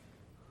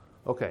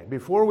Okay,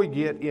 before we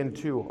get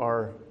into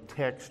our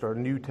text, our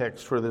new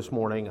text for this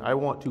morning, I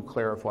want to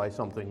clarify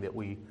something that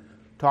we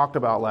talked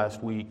about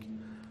last week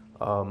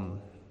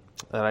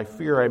that I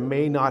fear I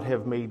may not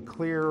have made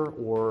clear,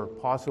 or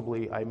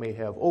possibly I may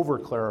have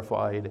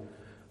over-clarified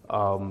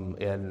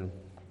and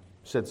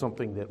said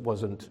something that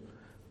wasn't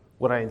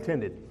what I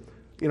intended.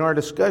 In our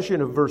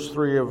discussion of verse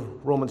 3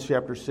 of Romans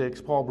chapter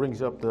 6, Paul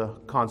brings up the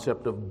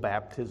concept of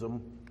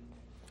baptism.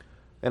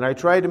 And I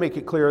tried to make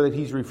it clear that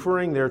he's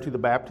referring there to the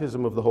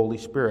baptism of the Holy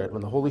Spirit.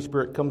 When the Holy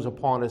Spirit comes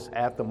upon us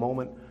at the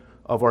moment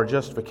of our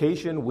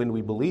justification, when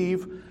we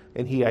believe,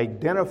 and he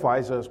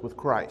identifies us with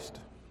Christ.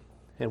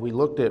 And we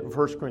looked at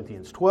 1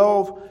 Corinthians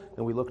 12,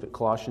 and we looked at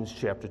Colossians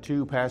chapter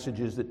 2,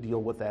 passages that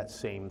deal with that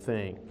same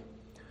thing.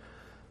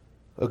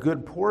 A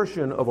good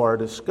portion of our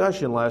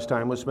discussion last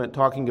time was spent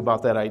talking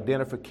about that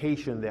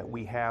identification that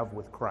we have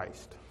with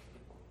Christ.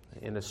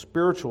 In a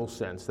spiritual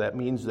sense, that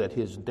means that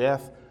his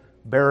death,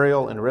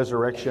 burial, and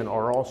resurrection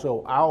are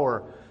also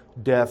our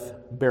death,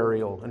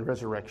 burial, and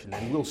resurrection.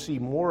 And we'll see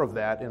more of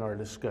that in our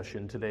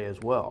discussion today as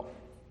well.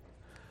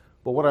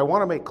 But what I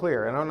want to make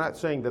clear, and I'm not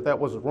saying that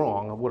was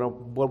wrong, what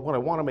I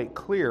want to make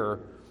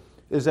clear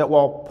is that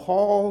while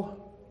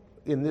Paul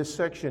in this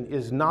section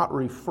is not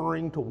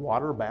referring to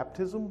water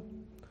baptism,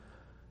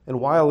 and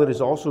while it is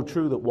also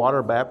true that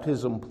water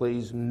baptism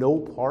plays no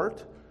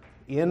part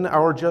in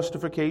our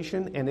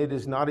justification and it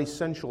is not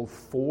essential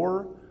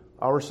for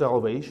our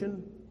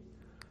salvation,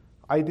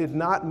 I did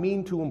not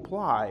mean to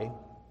imply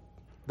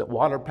that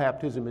water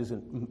baptism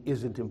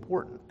isn't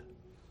important,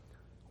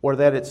 or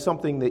that it's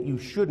something that you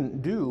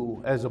shouldn't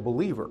do as a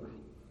believer.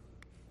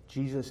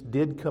 Jesus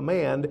did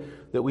command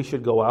that we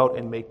should go out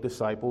and make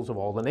disciples of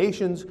all the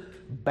nations,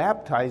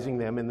 baptizing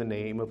them in the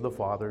name of the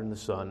Father and the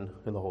Son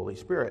and the Holy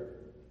Spirit.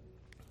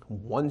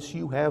 Once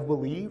you have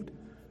believed,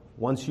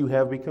 once you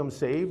have become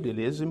saved, it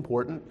is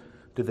important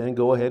to then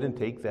go ahead and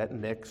take that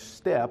next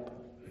step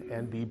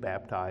and be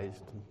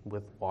baptized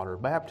with water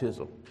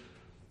baptism.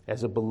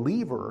 As a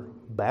believer,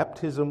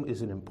 baptism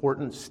is an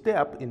important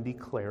step in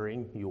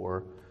declaring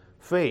your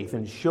faith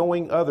and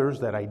showing others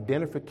that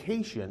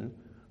identification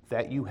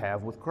that you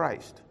have with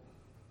Christ.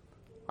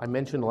 I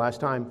mentioned last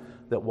time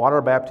that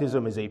water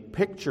baptism is a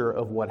picture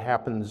of what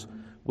happens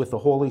with the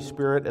Holy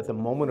Spirit at the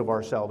moment of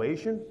our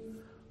salvation.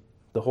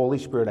 The Holy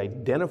Spirit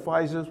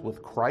identifies us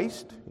with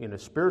Christ in a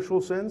spiritual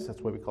sense.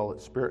 That's why we call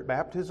it spirit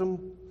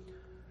baptism.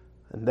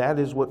 And that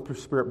is what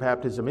spirit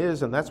baptism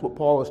is, and that's what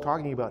Paul is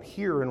talking about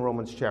here in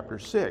Romans chapter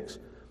 6.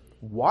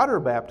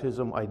 Water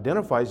baptism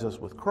identifies us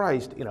with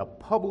Christ in a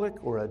public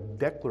or a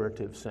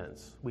declarative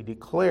sense.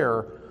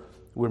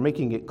 We're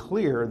making it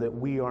clear that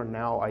we are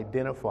now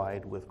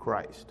identified with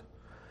Christ.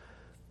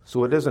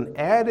 So it doesn't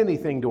add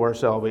anything to our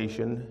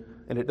salvation,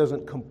 and it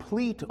doesn't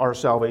complete our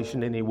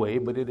salvation in any way,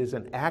 but it is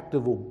an act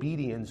of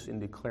obedience in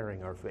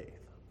declaring our faith.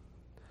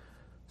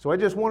 So I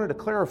just wanted to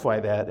clarify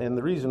that, and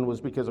the reason was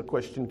because a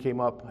question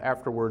came up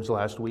afterwards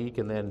last week,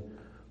 and then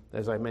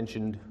as I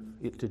mentioned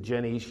it to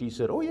Jenny, she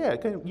said, oh yeah,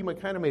 you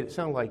kind of made it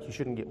sound like you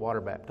shouldn't get water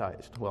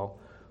baptized. Well,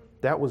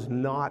 that was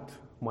not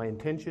my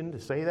intention to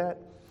say that,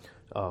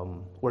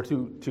 or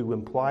to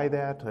imply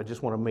that. I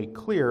just want to make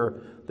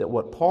clear that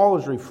what Paul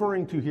is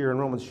referring to here in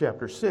Romans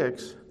chapter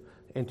 6,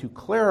 and to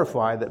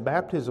clarify that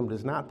baptism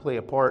does not play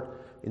a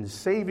part in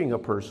saving a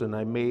person,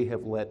 I may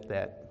have let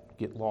that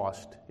get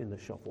lost in the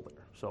shuffle there.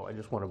 So I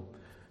just want to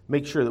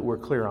make sure that we're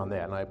clear on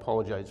that, and I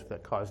apologize if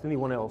that caused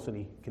anyone else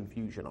any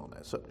confusion on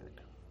that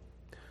subject.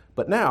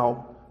 But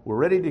now, we're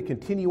ready to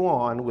continue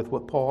on with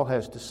what Paul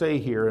has to say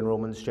here in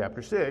Romans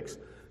chapter 6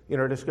 in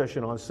our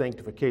discussion on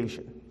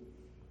sanctification.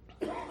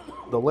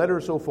 The letter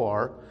so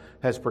far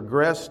has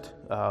progressed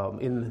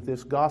in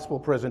this gospel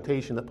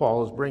presentation that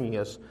Paul is bringing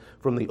us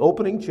from the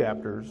opening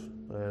chapters,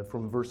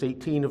 from verse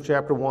 18 of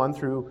chapter 1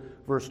 through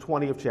verse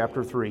 20 of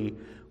chapter 3,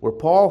 where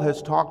Paul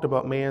has talked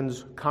about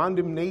man's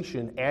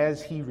condemnation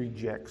as he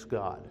rejects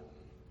God.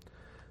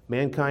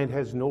 Mankind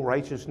has no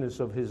righteousness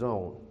of his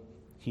own.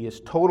 He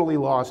is totally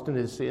lost in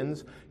his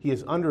sins. He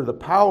is under the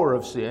power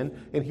of sin,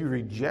 and he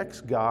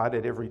rejects God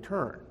at every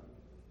turn.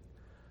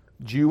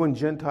 Jew and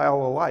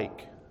Gentile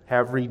alike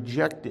have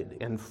rejected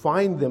and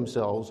find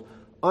themselves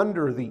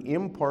under the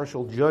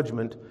impartial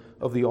judgment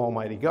of the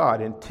Almighty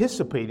God,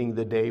 anticipating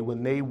the day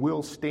when they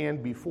will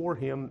stand before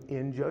him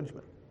in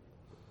judgment.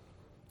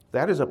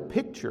 That is a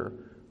picture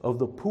of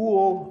the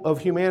pool of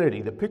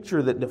humanity, the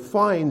picture that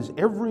defines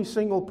every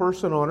single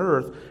person on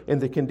earth and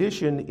the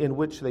condition in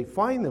which they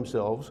find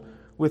themselves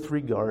with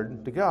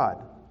regard to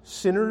God.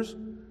 Sinners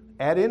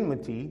at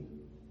enmity,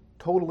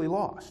 totally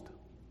lost.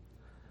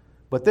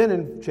 But then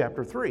in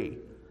chapter 3,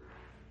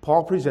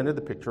 Paul presented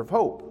the picture of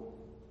hope.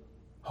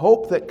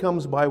 Hope that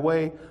comes by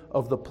way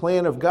of the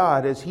plan of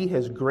God as he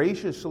has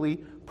graciously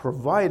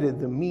provided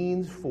the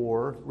means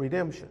for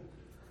redemption.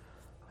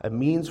 A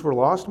means for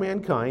lost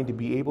mankind to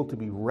be able to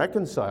be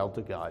reconciled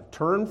to God,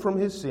 turn from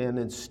his sin,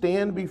 and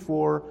stand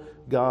before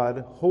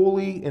God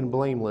holy and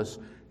blameless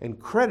and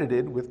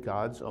credited with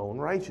God's own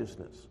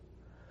righteousness.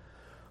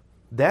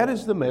 That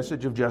is the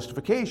message of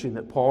justification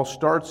that Paul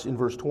starts in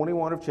verse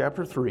 21 of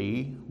chapter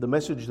 3, the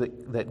message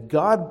that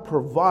God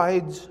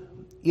provides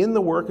in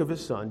the work of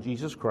His Son,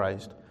 Jesus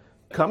Christ,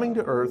 coming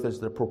to earth as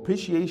the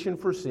propitiation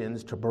for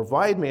sins to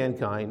provide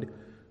mankind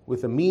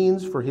with a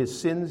means for his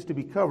sins to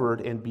be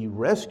covered and be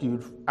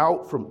rescued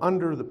out from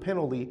under the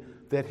penalty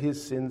that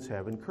his sins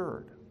have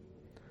incurred.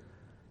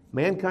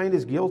 Mankind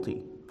is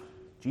guilty.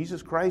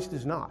 Jesus Christ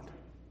is not.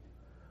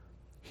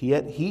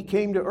 Yet He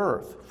came to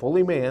earth,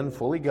 fully man,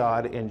 fully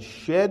God, and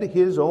shed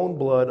His own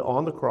blood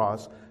on the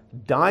cross,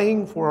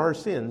 dying for our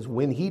sins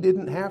when He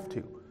didn't have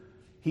to.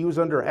 He was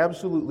under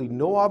absolutely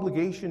no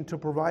obligation to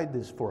provide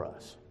this for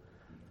us.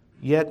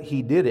 Yet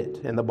He did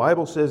it. And the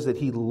Bible says that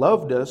He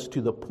loved us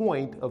to the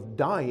point of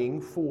dying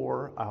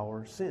for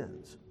our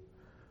sins.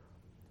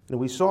 And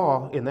we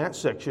saw in that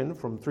section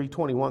from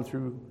 3:21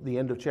 through the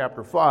end of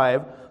chapter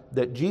 5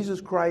 that Jesus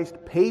Christ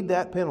paid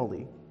that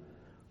penalty,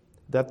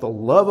 that the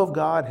love of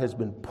God has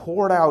been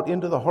poured out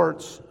into the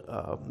hearts,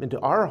 into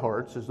our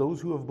hearts as those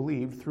who have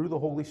believed through the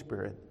Holy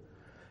Spirit,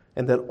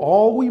 and that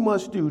all we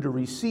must do to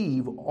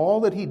receive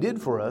all that He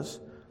did for us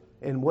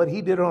and what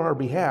He did on our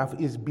behalf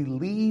is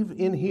believe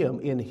in Him,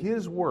 in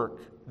His work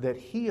that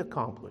He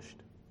accomplished.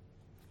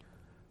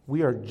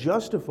 We are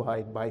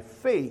justified by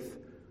faith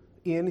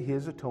in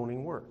His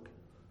atoning work.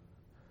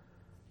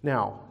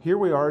 Now, here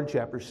we are in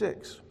chapter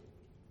 6.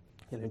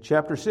 And in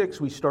chapter 6,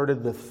 we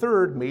started the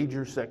third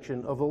major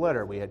section of the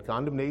letter. We had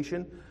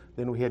condemnation,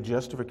 then we had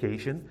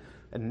justification,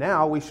 and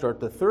now we start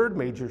the third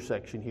major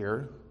section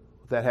here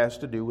that has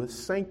to do with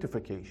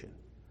sanctification.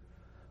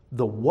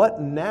 The what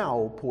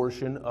now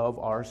portion of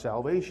our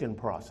salvation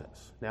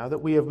process. Now that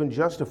we have been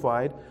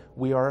justified,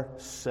 we are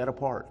set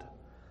apart.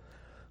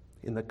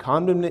 In the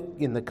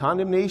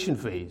condemnation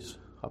phase,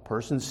 a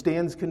person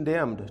stands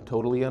condemned,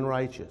 totally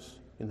unrighteous.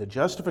 In the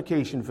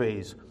justification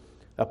phase,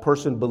 a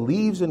person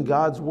believes in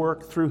God's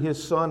work through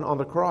His Son on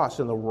the cross,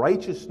 and the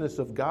righteousness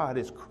of God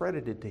is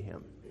credited to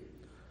him,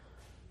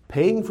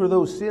 paying for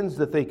those sins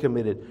that they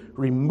committed,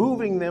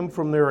 removing them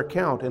from their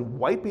account, and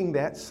wiping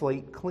that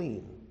slate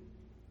clean.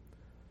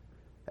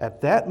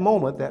 At that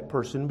moment, that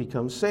person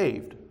becomes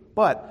saved.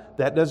 But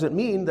that doesn't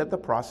mean that the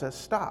process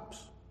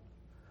stops.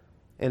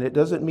 And it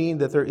doesn't mean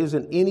that there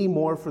isn't any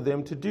more for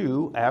them to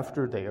do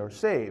after they are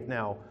saved.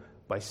 Now,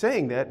 by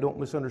saying that, don't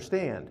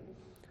misunderstand.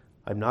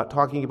 I'm not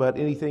talking about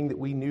anything that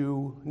we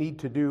need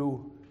to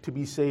do to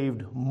be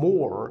saved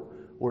more,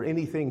 or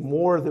anything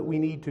more that we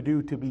need to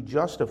do to be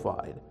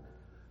justified.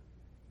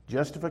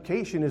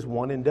 Justification is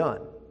one and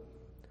done.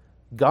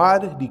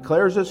 God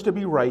declares us to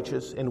be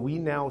righteous, and we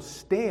now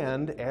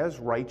stand as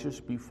righteous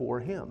before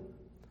Him.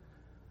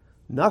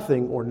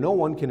 Nothing or no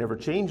one can ever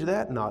change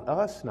that, not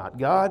us, not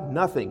God,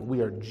 nothing. We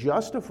are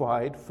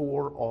justified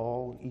for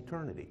all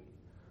eternity.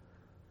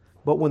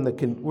 But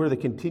where the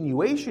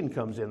continuation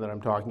comes in that I'm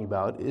talking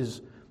about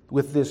is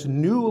with this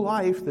new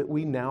life that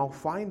we now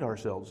find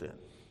ourselves in.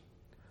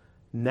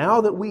 Now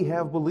that we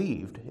have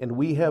believed and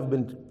we have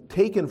been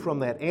taken from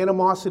that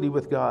animosity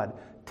with God,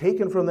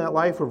 taken from that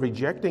life of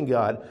rejecting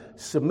God,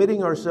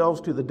 submitting ourselves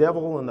to the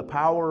devil and the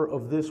power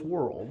of this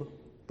world,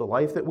 the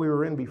life that we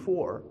were in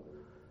before,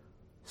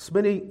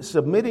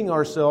 submitting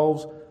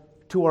ourselves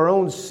to our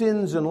own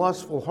sins and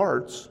lustful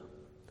hearts,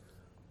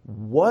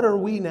 what are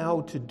we now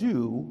to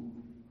do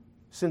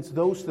since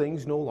those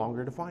things no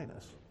longer define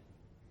us?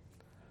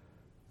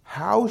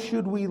 How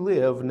should we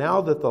live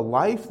now that the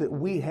life that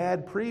we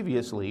had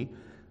previously,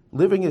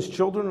 living as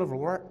children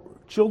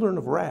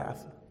of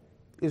wrath,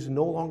 is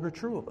no longer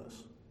true of us?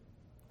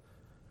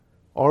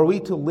 Are we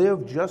to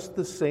live just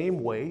the same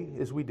way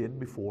as we did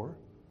before?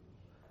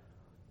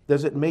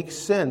 Does it make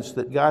sense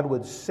that God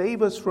would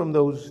save us from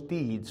those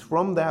deeds,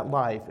 from that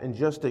life, and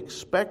just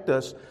expect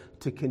us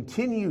to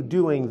continue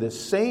doing the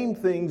same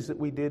things that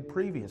we did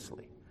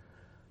previously?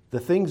 The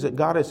things that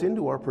got us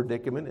into our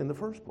predicament in the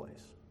first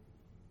place.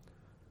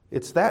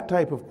 It's that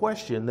type of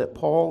question that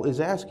Paul is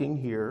asking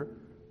here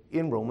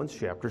in Romans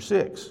chapter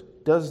 6.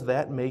 Does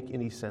that make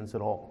any sense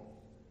at all?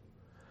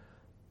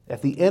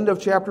 At the end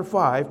of chapter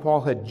 5, Paul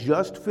had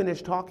just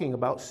finished talking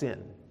about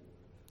sin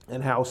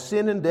and how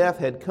sin and death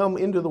had come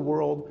into the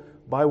world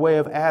by way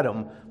of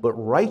Adam, but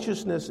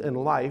righteousness and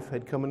life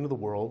had come into the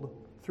world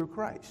through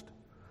Christ.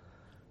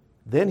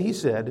 Then he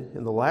said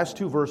in the last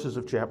two verses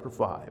of chapter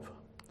 5,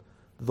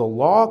 the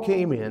law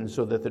came in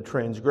so that the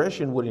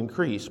transgression would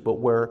increase, but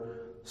where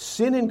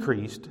sin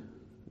increased,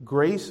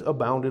 grace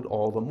abounded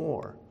all the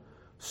more.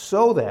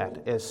 So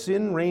that, as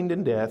sin reigned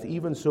in death,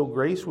 even so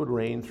grace would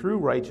reign through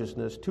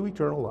righteousness to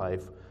eternal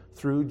life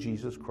through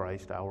Jesus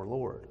Christ our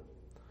Lord.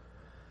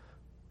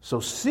 So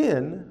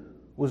sin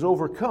was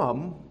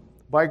overcome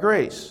by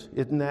grace,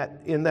 in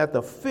that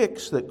the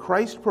fix that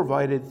Christ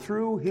provided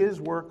through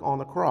His work on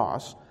the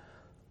cross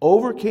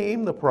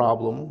overcame the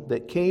problem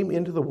that came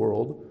into the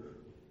world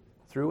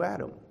through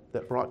Adam,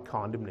 that brought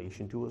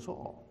condemnation to us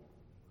all.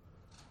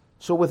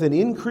 So with an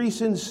increase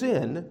in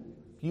sin,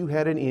 you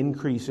had an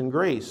increase in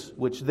grace,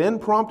 which then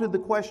prompted the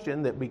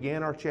question that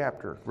began our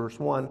chapter, verse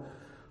 1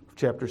 of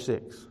chapter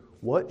 6.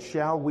 What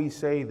shall we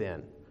say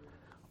then?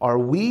 Are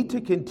we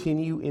to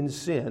continue in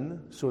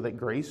sin so that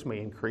grace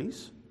may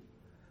increase?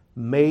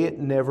 May it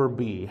never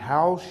be.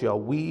 How shall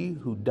we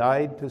who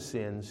died to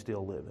sin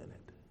still live in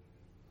it?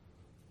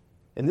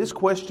 And this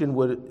question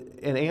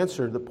an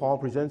answer that Paul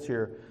presents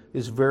here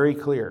is very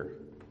clear.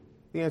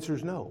 The answer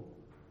is no.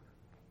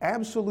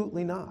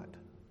 Absolutely not.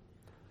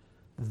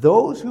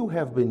 Those who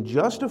have been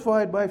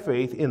justified by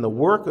faith in the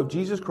work of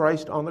Jesus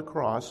Christ on the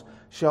cross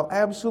shall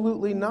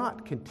absolutely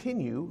not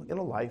continue in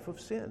a life of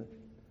sin.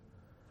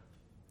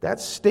 That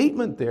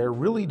statement there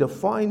really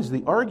defines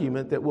the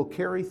argument that will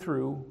carry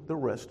through the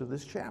rest of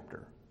this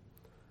chapter.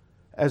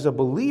 As a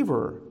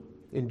believer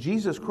in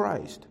Jesus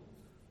Christ,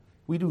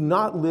 we do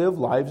not live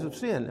lives of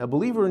sin. A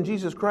believer in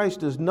Jesus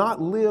Christ does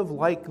not live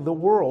like the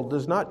world,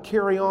 does not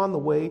carry on the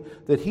way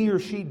that he or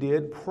she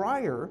did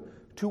prior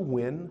to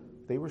when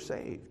they were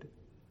saved.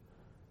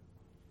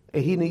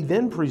 And he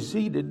then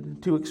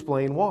proceeded to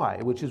explain why,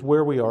 which is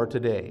where we are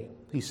today.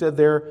 He said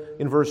there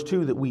in verse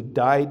 2 that we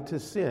died to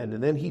sin.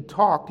 And then he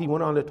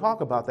went on to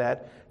talk about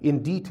that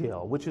in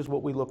detail, which is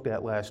what we looked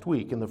at last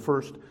week in the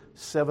first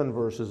 7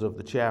 verses of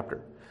the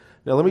chapter.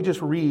 Now let me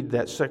just read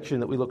that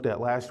section that we looked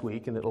at last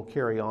week, and it'll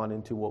carry on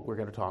into what we're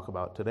going to talk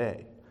about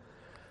today.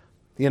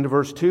 The end of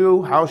verse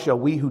 2, how shall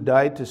we who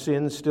died to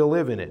sin still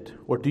live in it?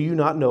 Or do you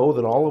not know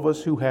that all of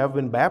us who have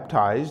been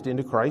baptized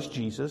into Christ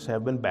Jesus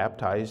have been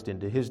baptized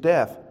into his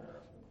death?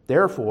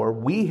 Therefore,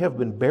 we have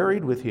been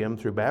buried with him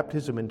through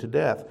baptism into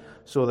death,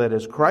 so that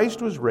as Christ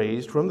was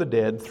raised from the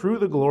dead through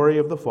the glory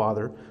of the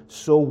Father,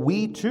 so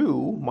we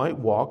too might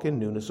walk in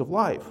newness of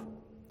life.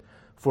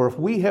 For if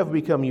we have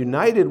become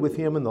united with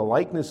him in the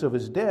likeness of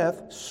his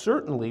death,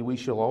 certainly we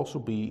shall also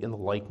be in the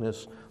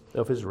likeness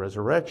of his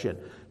resurrection.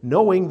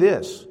 Knowing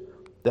this,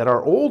 that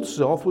our old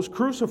self was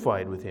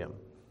crucified with him,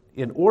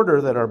 in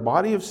order that our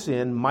body of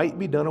sin might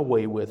be done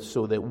away with,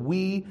 so that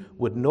we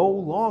would no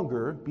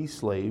longer be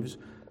slaves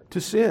to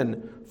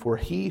sin, for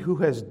he who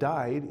has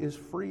died is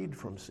freed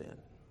from sin.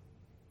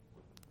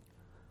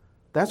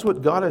 That's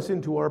what got us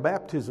into our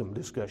baptism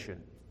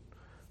discussion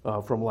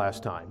from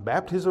last time.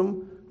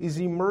 Baptism is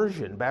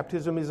immersion.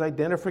 Baptism is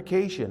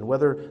identification,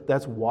 whether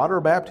that's water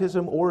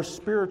baptism or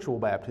spiritual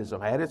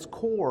baptism. At its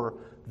core,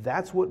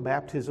 that's what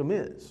baptism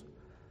is.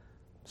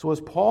 So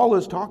as Paul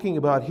is talking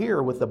about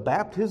here with the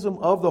baptism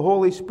of the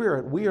Holy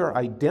Spirit, we are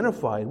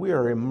identified, we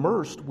are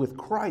immersed with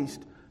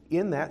Christ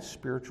in that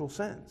spiritual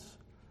sense.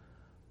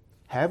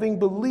 Having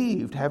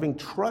believed, having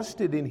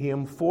trusted in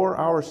him for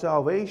our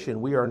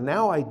salvation, we are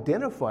now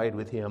identified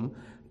with him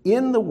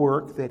in the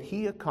work that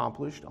he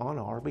accomplished on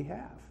our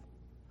behalf.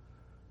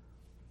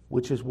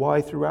 Which is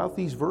why throughout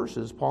these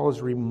verses, Paul is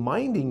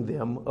reminding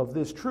them of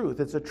this truth.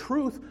 It's a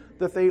truth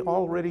that they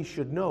already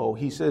should know.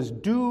 He says,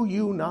 do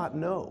you not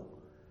know?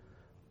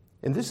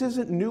 And this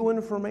isn't new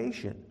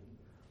information.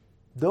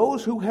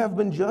 Those who have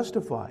been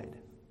justified,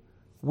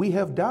 we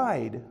have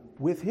died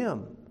with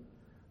him.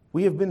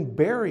 We have been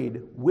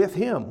buried with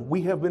him.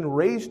 We have been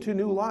raised to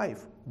new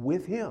life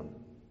with him.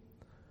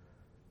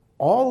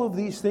 All of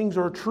these things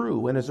are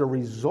true, and as a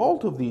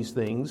result of these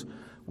things,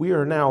 we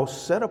are now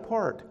set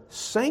apart,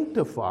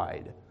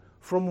 sanctified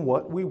from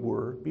what we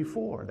were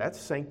before. That's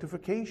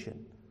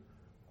sanctification,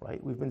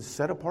 right? We've been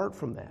set apart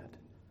from that.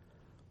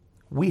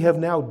 We have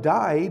now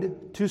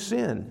died to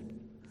sin.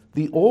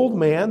 The old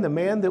man, the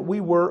man that we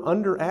were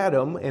under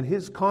Adam and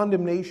his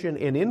condemnation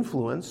and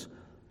influence,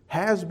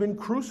 has been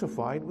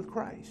crucified with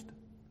Christ.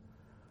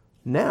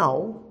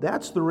 Now,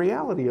 that's the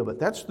reality of it.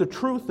 That's the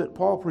truth that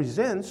Paul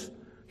presents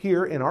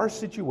here in our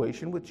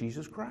situation with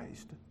Jesus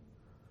Christ.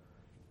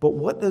 But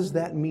what does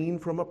that mean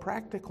from a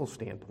practical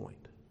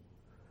standpoint?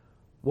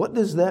 What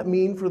does that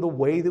mean for the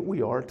way that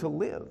we are to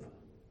live?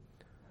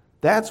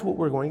 That's what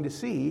we're going to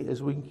see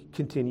as we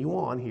continue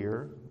on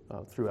here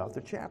throughout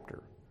the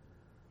chapter.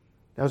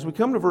 Now, as we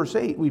come to verse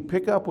 8, we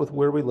pick up with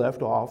where we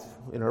left off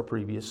in our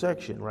previous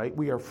section, right?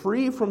 We are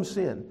free from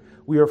sin.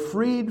 We are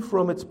freed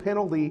from its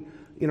penalty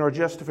in our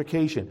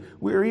justification.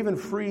 We are even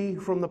free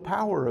from the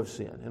power of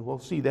sin, and we'll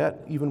see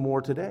that even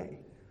more today.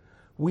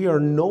 We are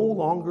no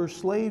longer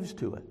slaves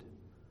to it.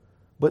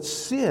 But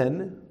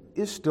sin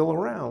is still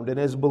around, and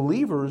as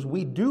believers,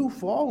 we do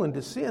fall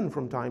into sin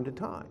from time to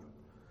time.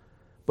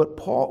 But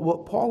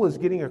what Paul is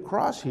getting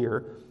across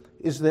here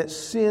is that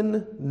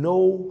sin no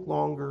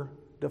longer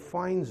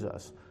defines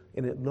us,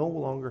 and it no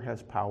longer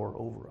has power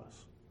over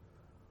us.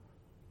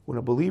 When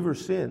a believer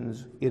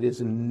sins, it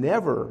is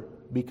never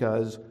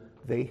because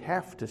they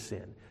have to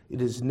sin. It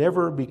is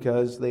never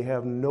because they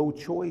have no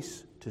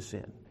choice to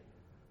sin.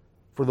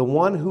 For the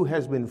one who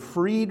has been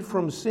freed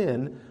from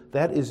sin,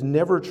 that is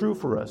never true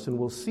for us, and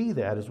we'll see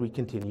that as we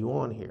continue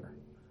on here.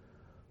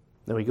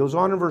 Now he goes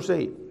on in verse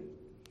 8,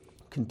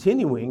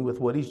 continuing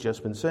with what he's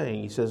just been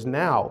saying. He says,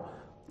 now,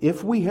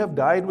 if we have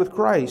died with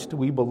Christ,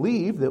 we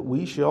believe that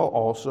we shall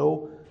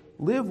also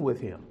live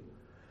with him.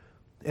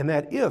 And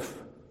that if,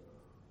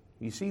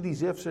 you see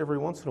these ifs every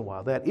once in a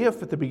while, that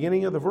if at the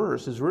beginning of the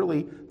verse is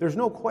really, there's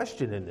no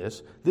question in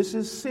this. This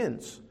is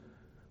since.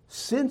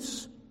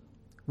 Since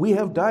we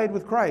have died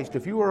with Christ.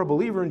 If you are a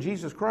believer in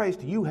Jesus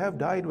Christ, you have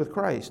died with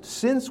Christ.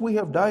 Since we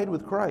have died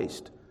with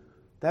Christ,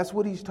 That's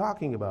what he's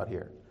talking about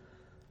here.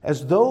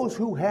 As those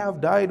who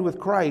have died with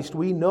Christ,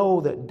 we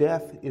know that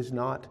death is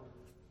not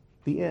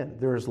the end.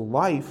 There is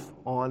life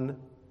on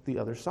the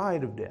other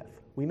side of death.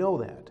 We know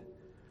that.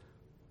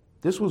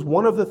 This was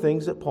one of the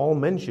things that Paul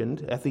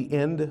mentioned at the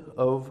end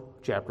of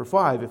chapter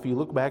 5. If you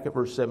look back at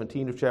verse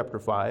 17 of chapter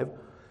 5,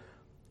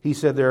 he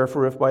said,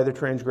 "Therefore, if by the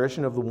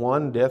transgression of the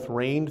one death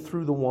reigned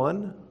through the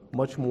one,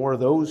 much more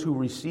those who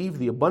receive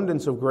the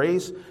abundance of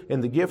grace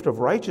and the gift of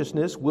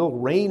righteousness will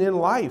reign in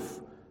life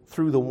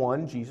through the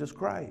one, Jesus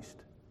Christ."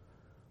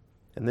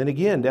 And then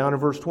again, down in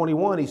verse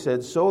 21, he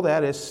said, "So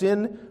that as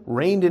sin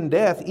reigned in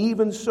death,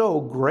 even so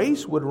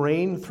grace would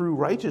reign through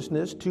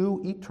righteousness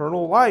to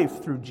eternal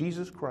life through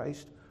Jesus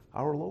Christ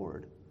our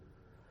Lord."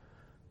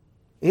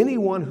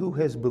 Anyone who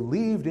has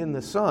believed in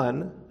the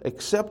Son,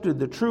 accepted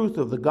the truth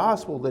of the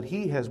gospel that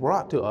he has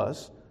brought to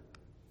us,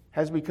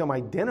 has become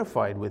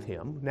identified with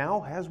him, now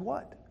has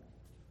what?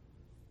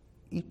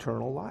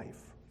 Eternal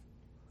life.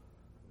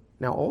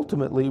 Now,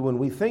 ultimately, when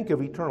we think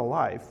of eternal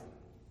life,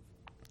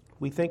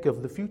 we think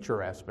of the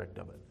future aspect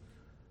of it,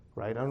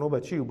 right? I don't know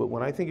about you, but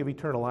when I think of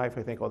eternal life,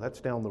 I think, oh, that's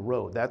down the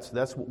road. That's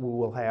what we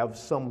will have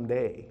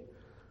someday.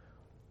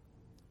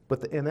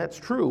 And that's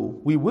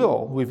true. We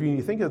will, if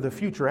you think of the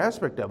future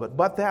aspect of it.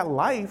 But that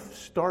life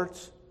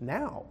starts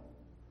now.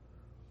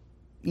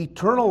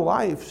 Eternal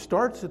life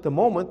starts at the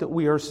moment that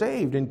we are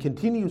saved and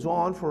continues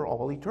on for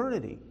all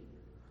eternity.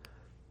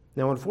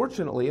 Now,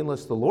 unfortunately,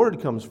 unless the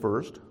Lord comes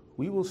first,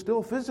 we will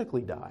still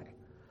physically die.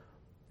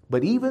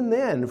 But even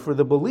then, for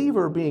the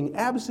believer, being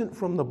absent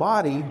from the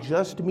body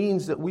just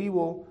means that we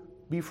will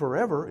be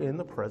forever in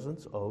the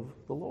presence of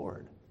the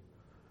Lord.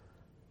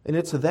 And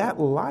it's that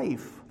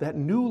life, that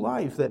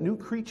new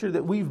creature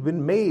that we've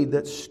been made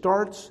that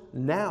starts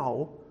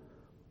now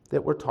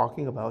that we're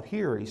talking about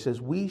here. He says,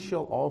 we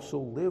shall also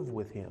live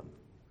with him.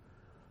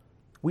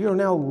 We are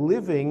now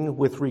living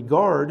with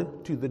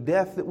regard to the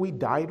death that we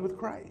died with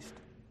Christ.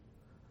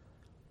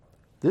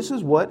 This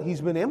is what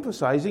he's been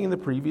emphasizing in the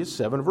previous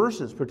 7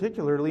 verses,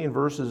 particularly in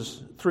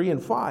verses 3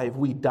 and 5.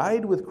 We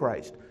died with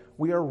Christ.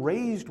 We are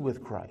raised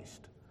with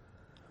Christ.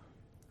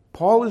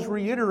 Paul is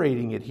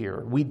reiterating it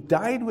here. We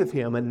died with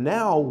him, and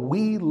now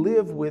we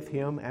live with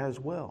him as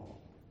well.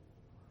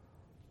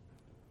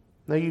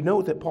 Now you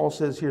note that Paul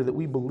says here that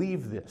we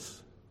believe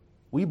this.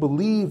 We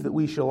believe that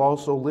we shall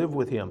also live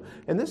with him.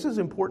 And this is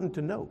important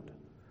to note.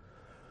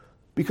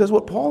 Because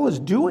what Paul is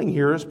doing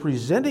here is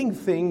presenting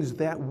things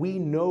that we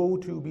know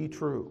to be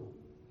true.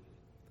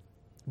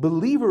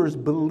 Believers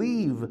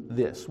believe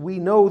this. We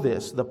know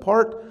this.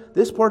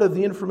 This part of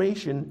the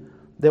information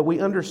that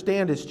we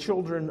understand as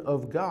children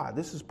of God.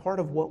 This is part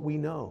of what we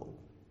know.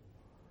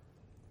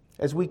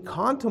 As we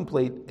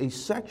contemplate a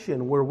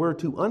section where we're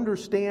to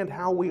understand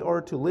how we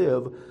are to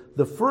live,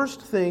 the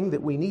first thing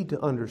that we need to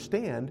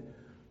understand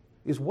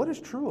is what is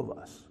true of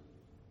us.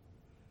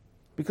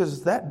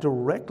 Because that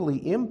directly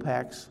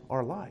impacts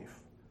our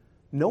life.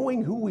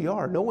 Knowing who we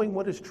are, knowing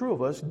what is true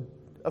of us,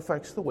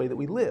 affects the way that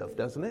we live,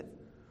 doesn't it?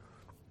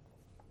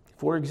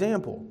 For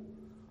example,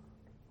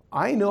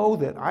 I know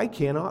that I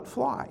cannot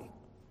fly.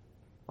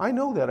 I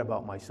know that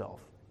about myself,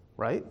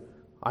 right?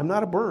 I'm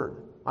not a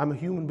bird. I'm a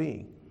human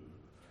being.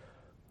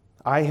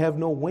 I have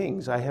no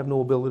wings. I have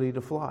no ability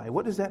to fly.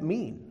 What does that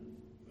mean?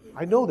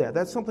 I know that.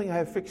 That's something I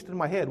have fixed in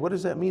my head. What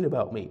does that mean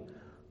about me?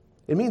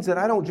 It means that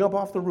I don't jump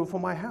off the roof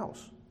of my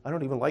house. I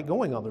don't even like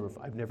going on the roof.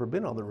 I've never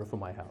been on the roof of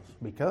my house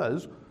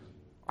because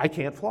I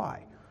can't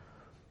fly.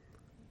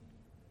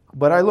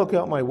 But I look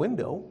out my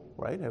window,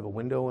 right? I have a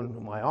window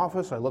in my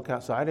office. I look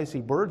outside. I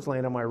see birds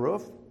land on my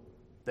roof.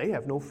 They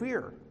have no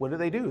fear. What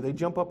do? They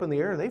jump up in the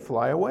air and they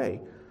fly away.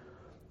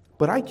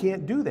 But I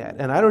can't do that.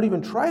 And I don't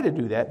even try to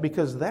do that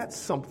because that's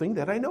something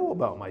that I know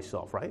about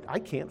myself, right? I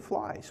can't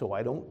fly, so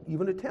I don't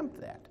even attempt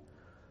that.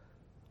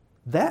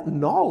 That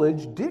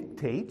knowledge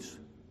dictates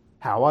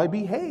how I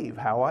behave,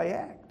 how I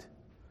act.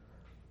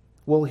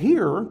 Well,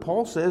 here,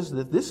 Paul says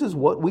that this is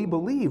what we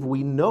believe.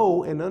 We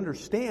know and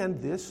understand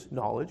this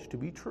knowledge to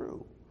be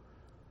true.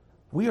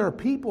 We are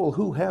people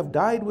who have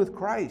died with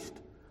Christ,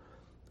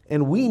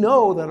 and we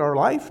know that our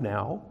life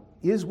now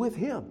is with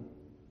him,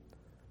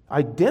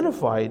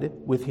 identified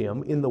with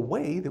him in the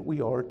way that we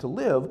are to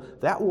live.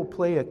 That will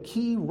play a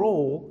key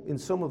role in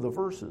some of the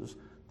verses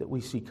that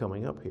we see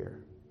coming up here.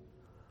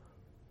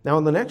 Now,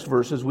 in the next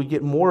verses, we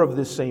get more of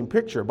this same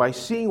picture by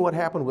seeing what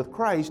happened with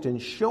Christ and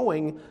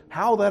showing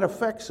how that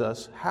affects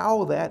us,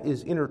 how that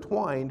is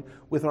intertwined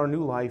with our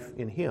new life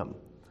in him.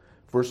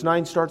 Verse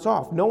 9 starts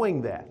off,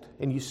 knowing that.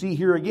 And you see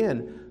here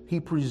again,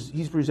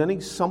 he's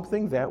presenting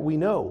something that we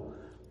know.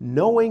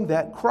 Knowing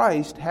that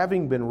Christ,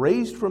 having been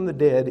raised from the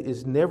dead,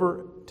 is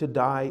never to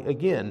die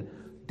again.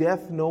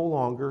 Death no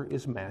longer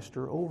is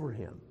master over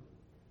him.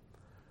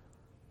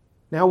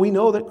 Now, we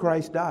know that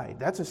Christ died.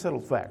 That's a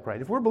settled fact,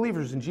 right? If we're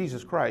believers in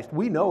Jesus Christ,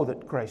 we know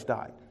that Christ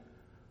died,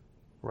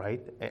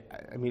 right?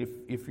 I mean,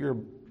 if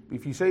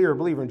you say you're a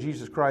believer in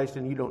Jesus Christ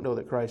and you don't know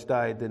that Christ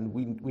died, then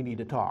we need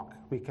to talk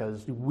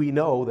because we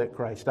know that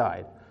Christ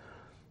died.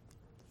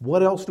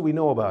 What else do we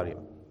know about him?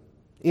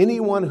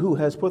 Anyone who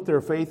has put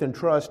their faith and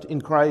trust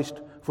in Christ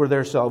for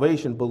their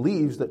salvation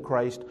believes that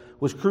Christ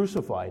was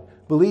crucified,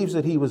 believes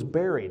that he was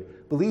buried,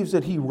 believes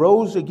that he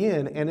rose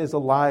again and is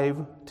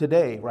alive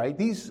today, right?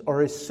 These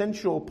are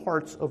essential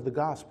parts of the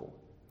gospel.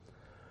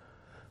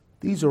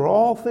 These are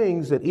all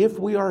things that if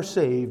we are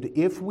saved,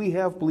 if we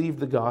have believed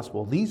the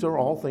gospel, these are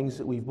all things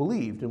that we've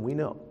believed and we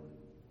know.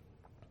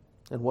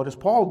 And what is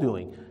Paul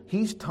doing?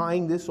 He's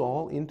tying this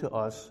all into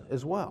us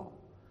as well.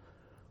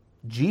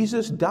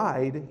 Jesus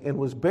died and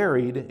was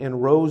buried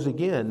and rose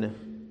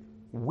again.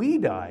 We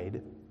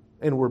died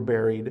and were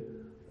buried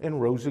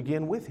and rose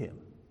again with him.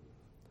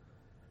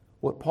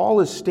 What Paul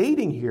is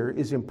stating here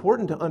is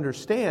important to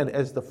understand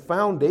as the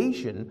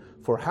foundation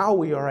for how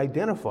we are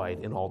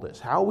identified in all this,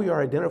 how we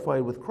are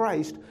identified with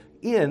Christ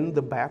in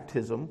the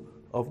baptism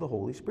of the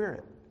Holy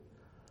Spirit.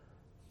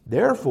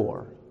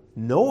 Therefore,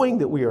 knowing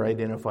that we are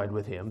identified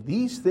with him,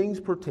 these things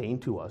pertain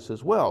to us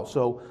as well.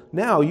 So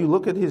now you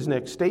look at his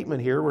next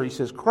statement here where he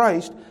says,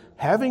 Christ,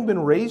 having been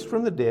raised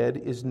from the dead,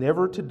 is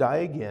never to die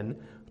again.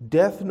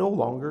 Death no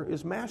longer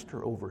is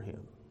master over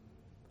him.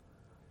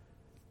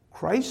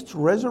 Christ's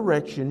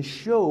resurrection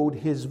showed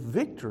his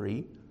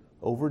victory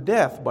over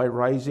death by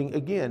rising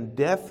again.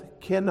 Death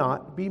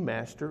cannot be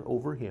master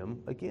over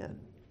him again.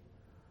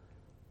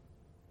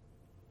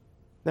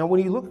 Now,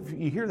 when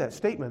you hear that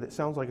statement, it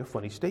sounds like a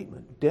funny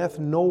statement. Death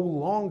no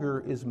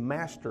longer is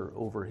master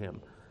over him.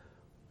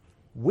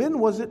 When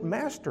was it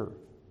master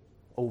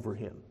over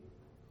him?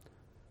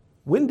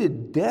 When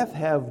did death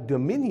have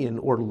dominion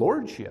or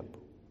lordship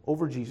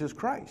over Jesus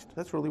Christ?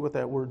 That's really what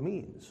that word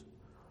means.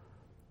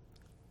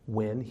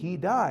 When he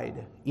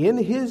died. In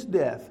his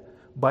death,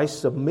 by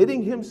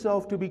submitting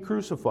himself to be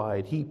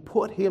crucified, he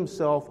put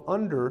himself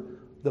under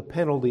the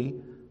penalty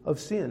of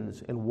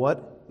sins. And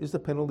what is the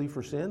penalty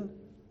for sin?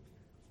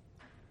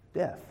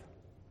 Death.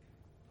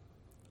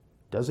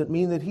 Doesn't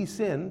mean that he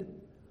sinned.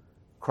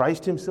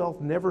 Christ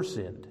himself never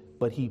sinned,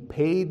 but he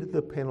paid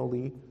the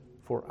penalty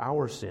for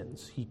our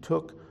sins. He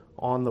took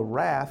on the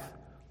wrath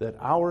that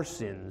our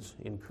sins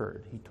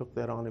incurred. He took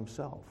that on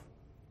himself,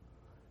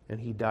 and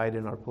he died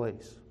in our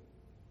place.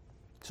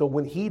 So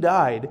when he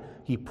died,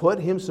 he put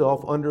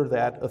himself under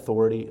that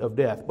authority of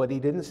death, but he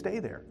didn't stay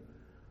there,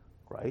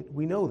 right?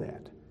 We know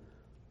that.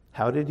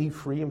 How did he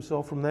free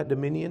himself from that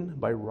dominion?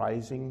 By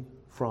rising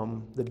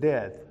from the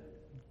dead.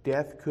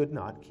 Death could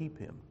not keep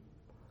him.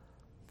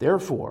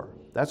 Therefore,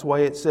 that's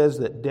why it says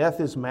that death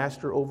is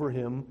master over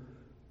him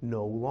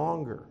no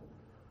longer.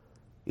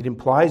 It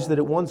implies that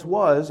it once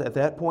was at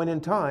that point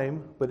in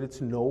time, but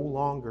it's no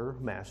longer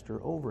master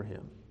over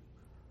him.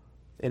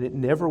 And it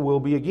never will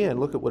be again.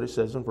 Look at what it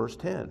says in verse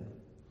 10.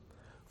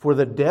 For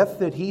the death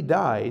that he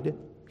died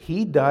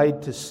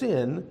to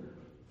sin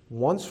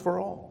once for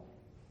all.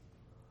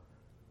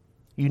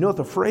 You note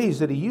the phrase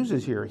that he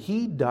uses here,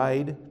 he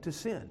died to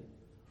sin.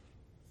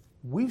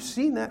 We've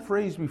seen that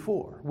phrase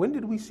before. When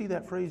did we see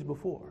that phrase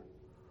before?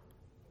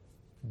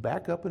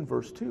 Back up in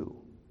verse 2,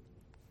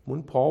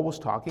 when Paul was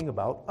talking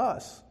about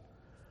us.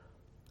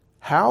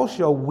 How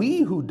shall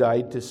we who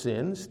died to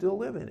sin still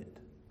live in it?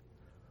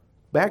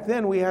 Back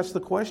then we asked the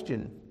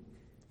question,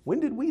 when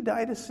did we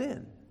die to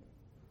sin?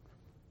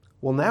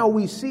 Well, now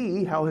we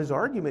see how his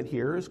argument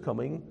here is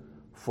coming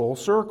full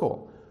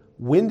circle.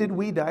 When did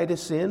we die to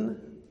sin?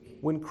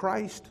 When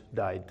Christ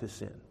died to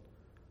sin.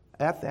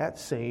 At that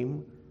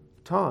same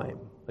time.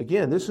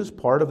 Again, this is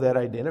part of that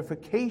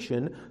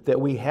identification that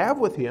we have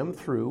with him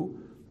through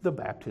the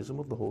baptism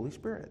of the Holy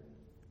Spirit.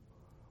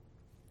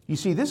 You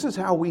see, this is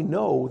how we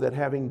know that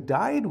having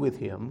died with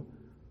him,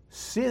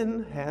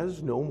 sin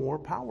has no more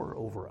power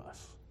over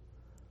us.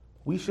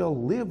 We shall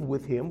live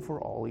with him for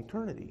all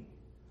eternity.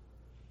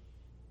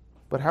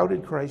 But how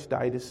did Christ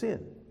die to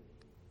sin?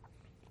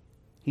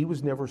 He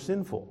was never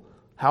sinful.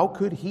 How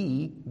could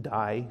he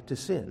die to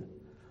sin?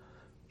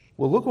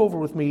 Well, look over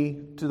with me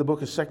to the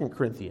book of 2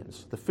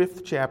 Corinthians, the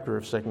 5th chapter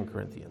of 2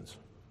 Corinthians.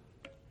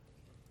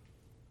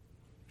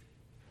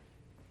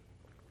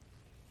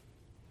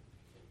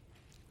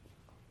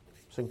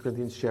 2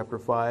 Corinthians chapter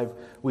 5.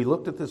 We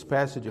looked at this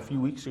passage a few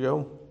weeks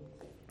ago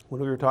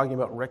when we were talking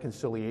about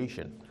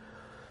reconciliation.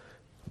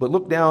 But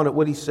look down at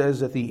what he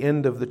says at the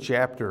end of the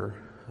chapter,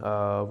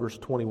 verse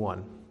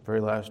 21,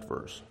 very last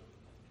verse.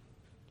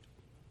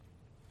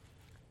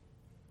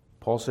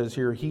 Paul says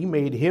here, he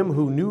made him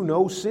who knew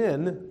no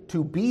sin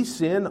to be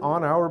sin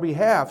on our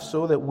behalf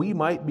so that we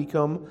might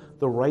become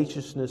the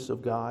righteousness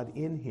of God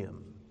in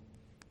him.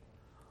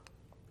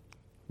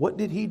 What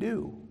did he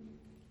do?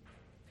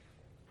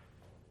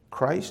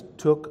 Christ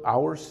took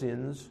our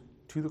sins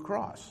to the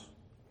cross,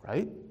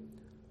 right?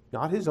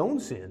 Not his own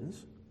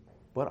sins,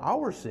 but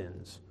our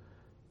sins,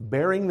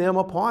 bearing them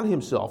upon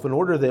himself in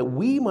order that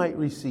we might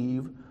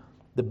receive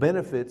the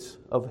benefits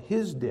of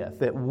his death,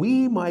 that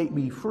we might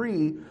be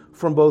free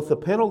from both the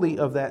penalty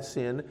of that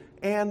sin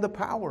and the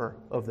power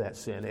of that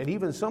sin, and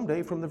even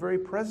someday from the very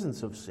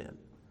presence of sin.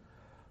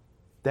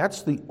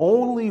 That's the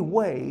only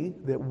way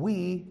that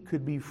we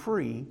could be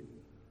free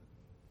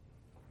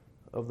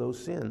of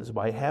those sins,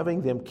 by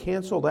having them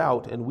canceled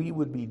out, and we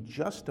would be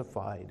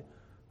justified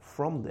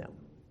from them.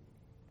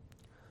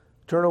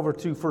 Turn over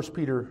to 1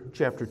 Peter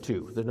chapter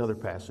 2, another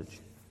passage.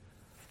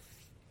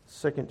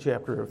 Second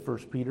chapter of 1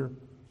 Peter.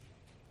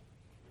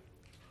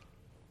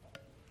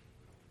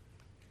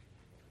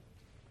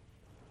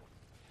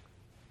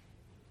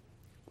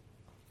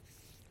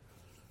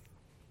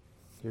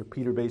 Here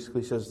Peter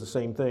basically says the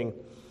same thing.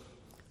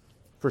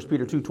 1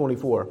 Peter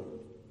 2:24.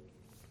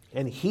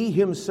 And he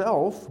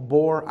himself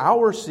bore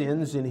our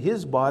sins in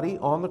his body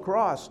on the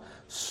cross,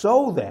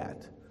 so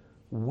that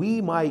we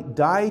might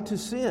die to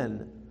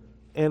sin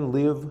and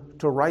live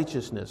to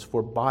righteousness.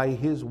 For by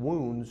his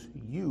wounds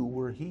you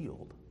were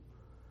healed.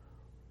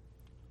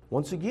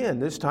 Once again,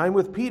 this time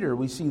with Peter,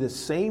 we see the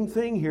same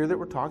thing here that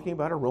we're talking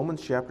about in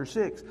Romans chapter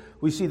 6.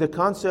 We see the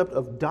concept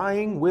of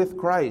dying with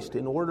Christ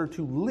in order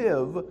to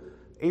live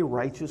a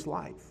righteous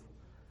life.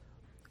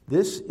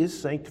 This is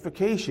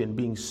sanctification,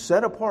 being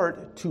set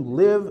apart to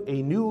live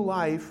a new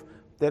life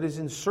that is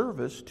in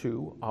service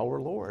to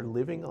our Lord,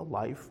 living a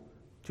life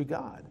to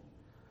God.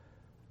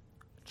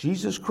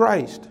 Jesus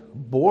Christ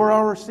bore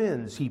our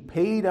sins. He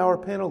paid our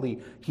penalty.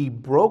 He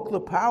broke the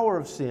power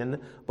of sin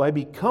by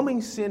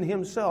becoming sin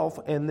himself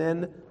and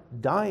then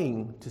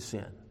dying to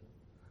sin.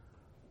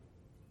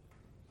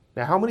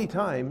 Now, how many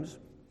times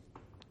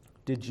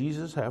did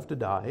Jesus have to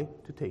die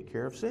to take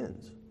care of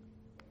sins?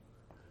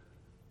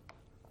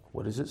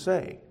 What does it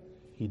say?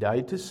 He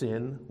died to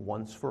sin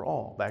once for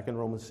all. Back in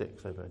Romans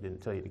 6. I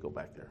didn't tell you to go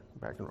back there.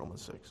 Back in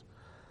Romans 6.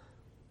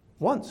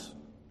 Once.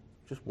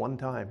 Just one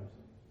time.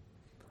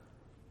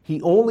 He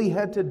only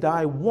had to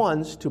die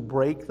once to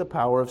break the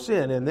power of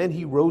sin. And then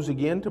he rose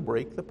again to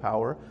break the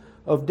power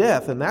of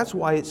death. And that's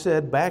why it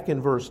said back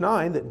in verse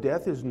 9 that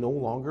death is no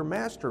longer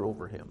master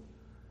over him.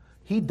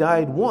 He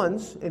died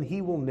once and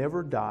he will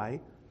never die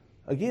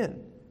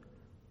again.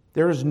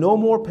 There is no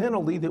more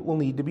penalty that will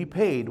need to be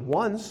paid.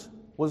 Once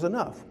was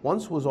enough.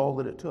 Once was all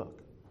that it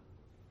took.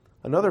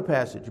 Another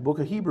passage, book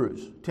of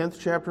Hebrews, 10th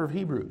chapter of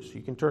Hebrews.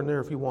 You can turn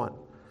there if you want.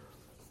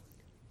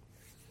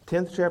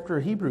 10th chapter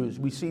of Hebrews,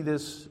 we see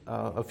this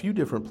a few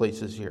different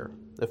places here.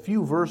 A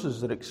few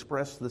verses that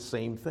express the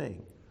same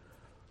thing.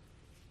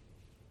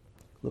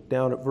 Look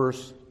down at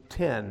verse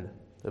 10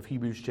 of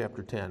Hebrews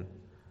chapter 10.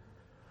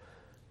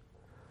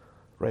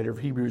 Writer of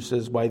Hebrews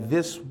says, By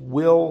this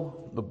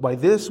will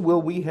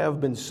we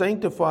have been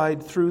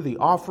sanctified through the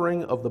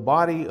offering of the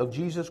body of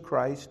Jesus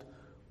Christ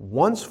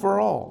once for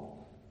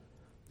all.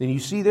 And you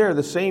see there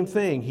the same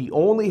thing. He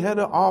only had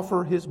to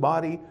offer his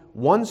body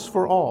once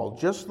for all,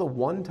 just the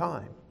one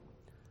time.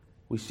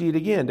 We see it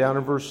again down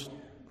in verse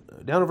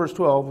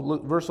 12.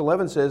 Look, verse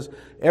 11 says,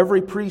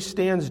 Every priest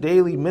stands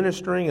daily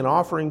ministering and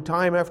offering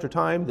time after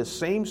time the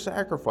same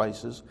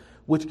sacrifices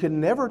which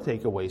can never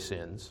take away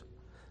sins.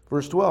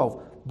 Verse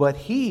 12, But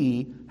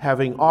he,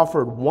 having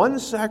offered one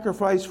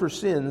sacrifice for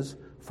sins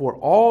for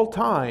all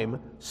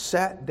time,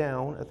 sat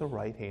down at the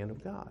right hand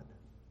of God.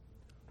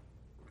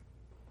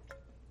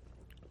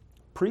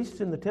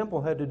 Priests in the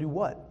temple had to do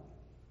what?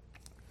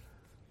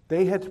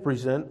 They had to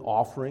present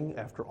offering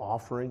after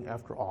offering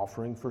after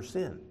offering for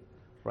sin.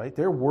 Right?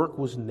 Their work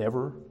was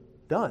never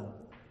done.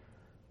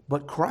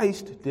 But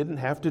Christ didn't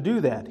have to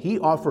do that. He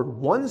offered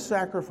one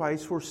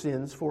sacrifice for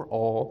sins for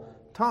all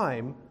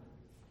time,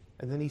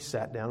 and then he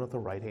sat down at the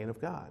right hand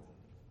of God.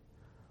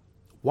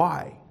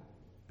 Why?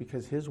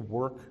 Because his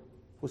work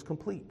was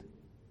complete.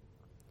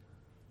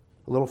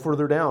 A little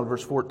further down,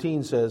 verse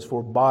 14 says,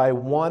 For by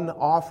one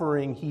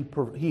offering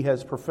he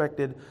has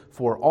perfected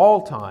for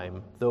all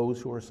time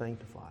those who are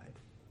sanctified.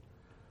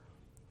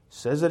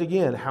 Says it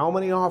again, how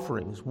many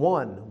offerings?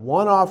 One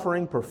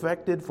offering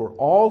perfected for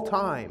all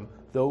time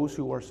those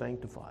who are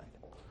sanctified.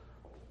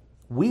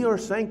 We are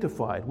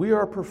sanctified, we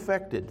are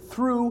perfected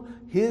through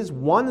his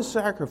one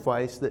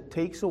sacrifice that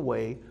takes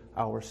away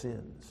our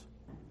sins.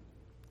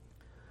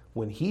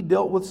 When he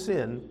dealt with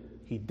sin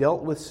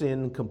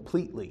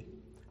completely.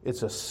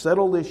 It's a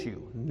settled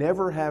issue,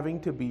 never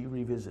having to be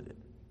revisited.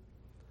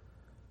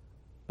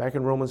 Back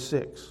in Romans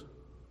 6,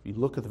 you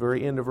look at the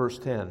very end of verse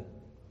 10.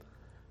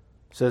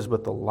 It says,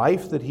 But the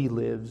life that he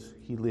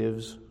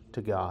lives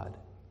to God.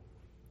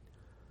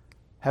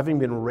 Having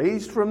been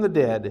raised from the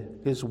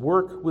dead, his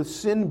work with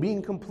sin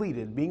being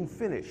completed, being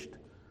finished,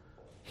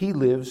 he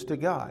lives to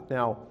God.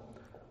 Now,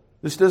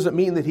 this doesn't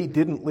mean that he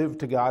didn't live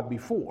to God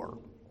before.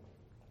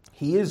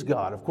 He is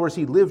God. Of course,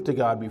 he lived to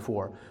God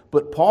before.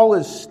 But Paul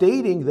is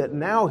stating that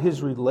now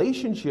his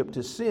relationship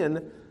to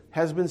sin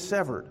has been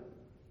severed.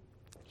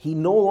 He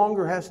no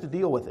longer has to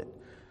deal with it.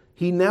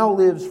 He now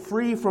lives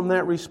free from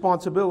that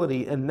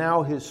responsibility, and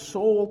now his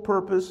sole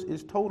purpose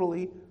is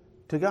totally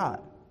to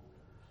God.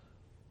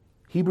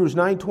 Hebrews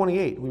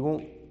 9:28, we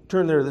won't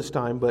turn there this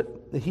time, but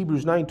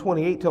Hebrews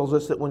 9:28 tells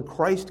us that when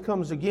Christ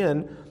comes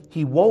again,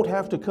 he won't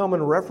have to come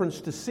in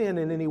reference to sin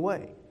in any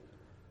way,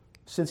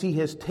 since he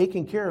has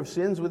taken care of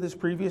sins with his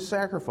previous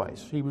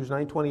sacrifice. Hebrews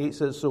 9:28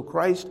 says, So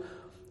Christ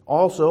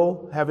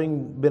also,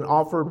 having been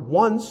offered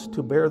once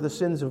to bear the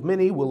sins of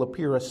many, will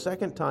appear a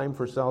second time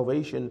for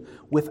salvation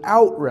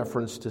without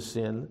reference to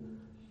sin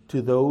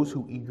to those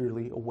who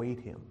eagerly await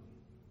him.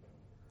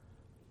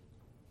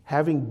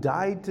 having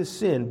died to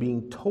sin,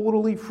 being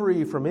totally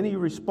free from any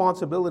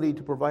responsibility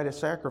to provide a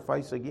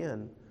sacrifice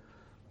again,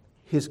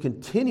 his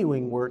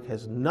continuing work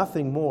has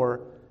nothing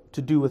more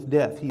to do with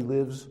death. He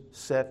lives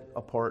set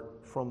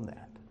apart from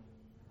that.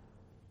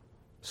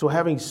 So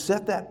having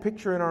set that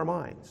picture in our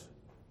minds,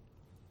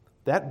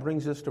 that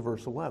brings us to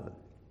verse 11,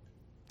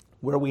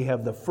 where we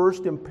have the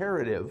first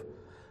imperative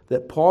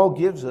that Paul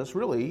gives us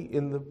really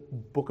in the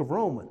book of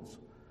Romans.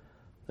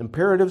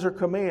 Imperatives are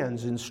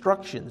commands,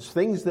 instructions,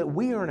 things that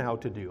we are now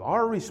to do,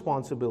 our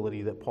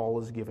responsibility that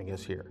Paul is giving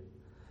us here.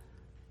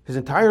 His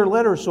entire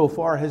letter so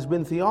far has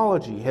been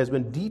theology, has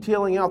been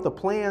detailing out the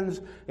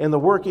plans and the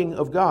working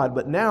of God,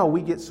 but now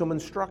we get some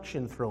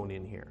instruction thrown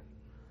in here.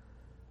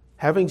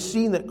 Having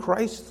seen that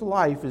Christ's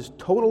life is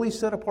totally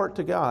set apart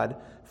to God,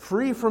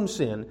 free from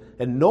sin,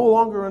 and no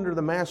longer under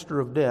the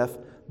master of death,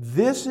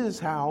 this is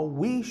how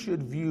we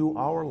should view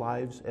our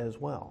lives as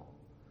well.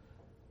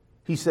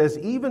 He says,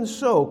 even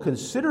so,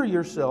 consider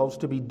yourselves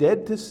to be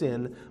dead to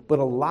sin, but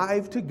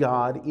alive to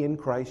God in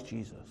Christ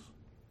Jesus.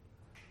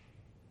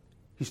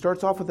 He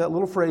starts off with that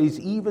little phrase,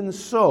 even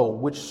so,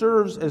 which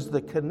serves as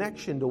the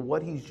connection to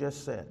what he's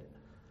just said.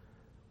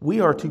 We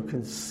are to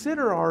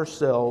consider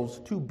ourselves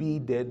to be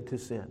dead to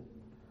sin.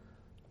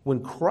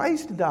 When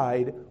Christ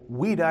died,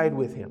 we died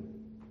with him.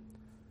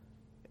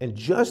 And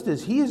just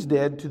as he is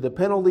dead to the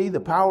penalty, the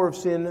power of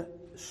sin,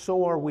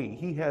 so are we.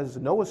 He has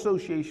no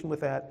association with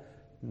that.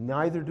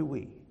 Neither do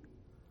we.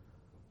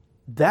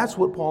 That's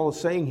what Paul is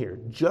saying here.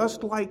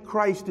 Just like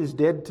Christ is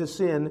dead to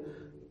sin,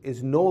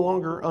 is no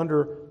longer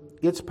under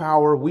its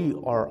power, we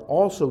are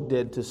also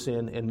dead to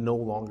sin and no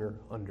longer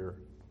under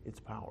its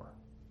power.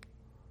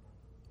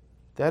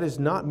 That is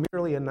not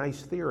merely a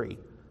nice theory.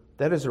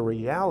 That is a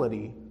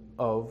reality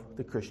of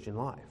the Christian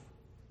life.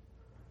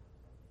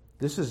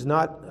 This is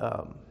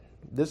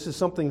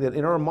something that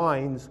in our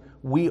minds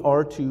we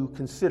are to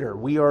consider.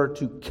 We are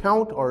to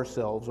count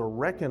ourselves or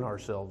reckon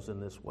ourselves in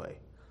this way.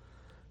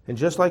 And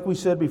just like we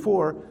said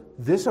before,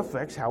 this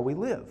affects how we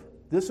live.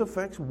 This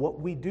affects what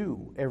we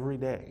do every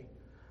day.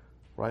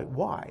 Right?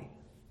 Why?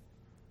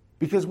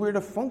 Because we're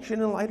to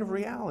function in light of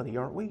reality,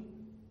 aren't we?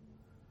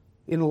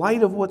 In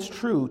light of what's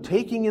true,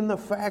 taking in the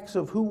facts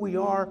of who we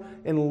are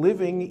and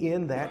living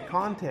in that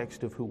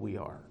context of who we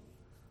are.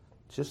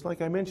 Just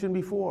like I mentioned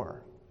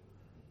before.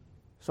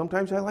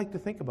 Sometimes I like to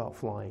think about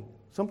flying.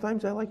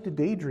 Sometimes I like to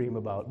daydream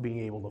about being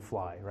able to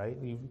fly, right?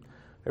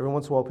 Every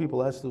once in a while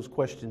people ask those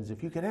questions.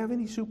 If you could have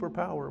any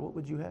superpower, what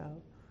would you have?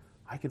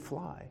 I could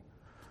fly.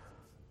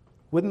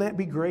 Wouldn't that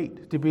be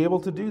great to be able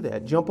to do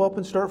that? Jump up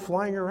and start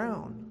flying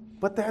around.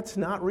 But that's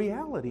not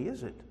reality,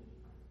 is it?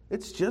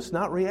 It's just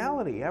not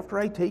reality. After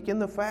I take in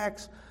the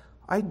facts,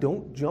 I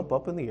don't jump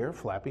up in the air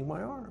flapping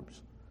my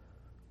arms.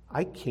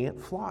 I can't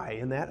fly,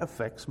 and that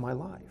affects my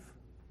life.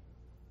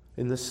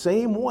 In the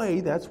same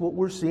way, that's what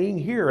we're seeing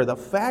here. The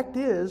fact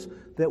is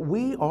that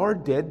we are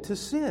dead to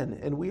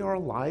sin, and we are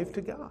alive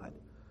to God.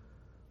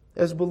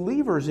 As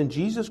believers in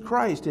Jesus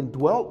Christ,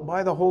 indwelt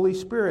by the Holy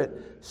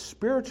Spirit,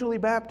 spiritually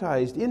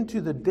baptized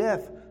into the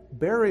death,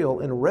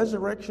 burial, and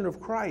resurrection of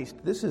Christ,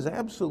 this is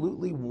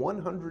absolutely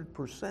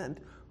 100%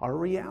 our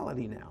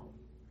reality now.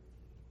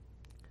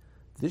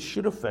 This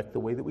should affect the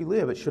way that we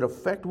live. It should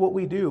affect what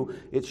we do.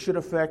 It should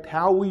affect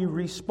how we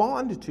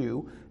respond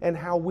to and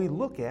how we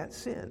look at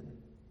sin.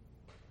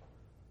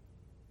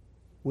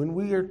 When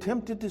we are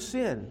tempted to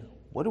sin,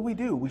 what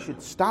do? We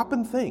should stop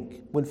and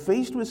think. When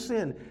faced with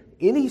sin,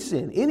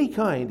 any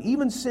kind,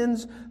 even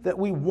sins that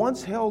we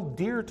once held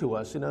dear to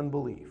us in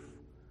unbelief.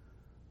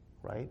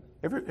 Right?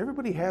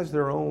 Everybody has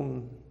their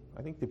own,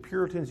 I think the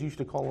Puritans used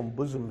to call them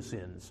bosom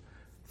sins.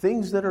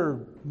 Things that are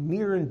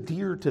near and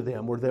dear to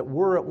them, or that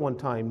were at one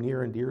time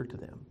near and dear to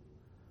them.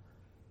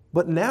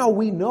 But now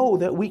we know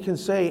that we can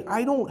say,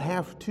 I don't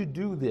have to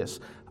do this.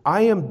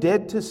 I am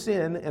dead to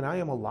sin and I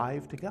am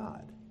alive to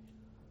God.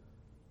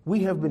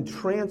 We have been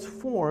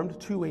transformed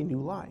to a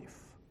new life.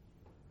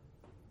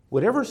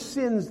 Whatever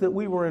sins that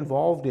we were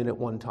involved in at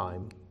one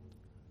time,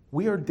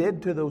 we are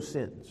dead to those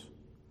sins.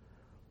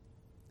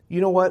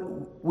 You know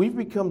what? We've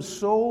become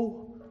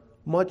so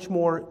much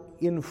more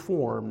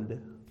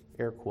informed,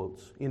 air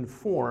quotes,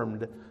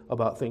 informed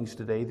about things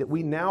today that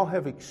we now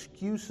have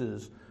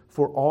excuses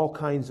for all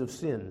kinds of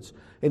sins.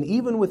 And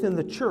even within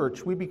the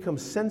church, we become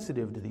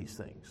sensitive to these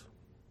things.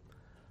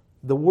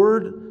 The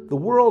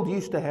world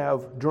used to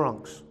have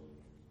drunks.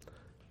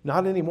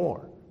 Not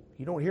anymore.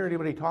 You don't hear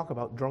anybody talk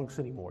about drunks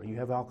anymore. You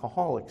have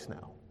alcoholics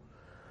now.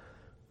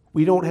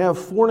 We don't have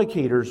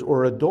fornicators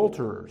or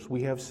adulterers.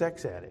 We have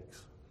sex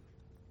addicts.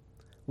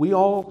 We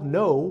all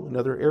know,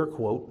 another air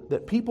quote,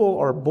 that people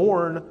are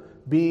born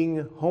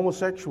being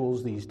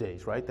homosexuals these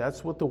days, right?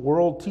 That's what the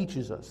world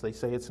teaches us. They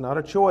say it's not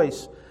a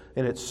choice,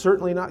 and it's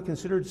certainly not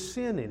considered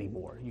sin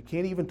anymore. You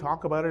can't even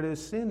talk about it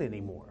as sin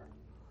anymore.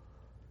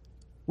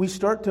 We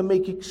start to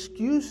make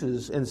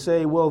excuses and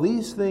say, well,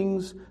 these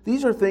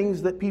are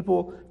things that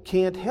people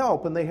can't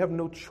help and they have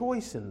no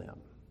choice in them.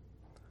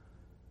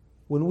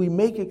 When we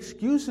make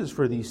excuses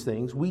for these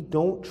things, we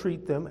don't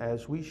treat them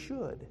as we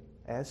should,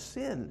 as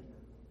sin.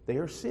 They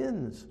are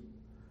sins.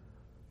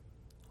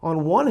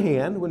 On one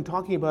hand, when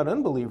talking about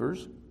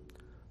unbelievers,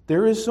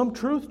 there is some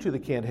truth to the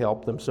can't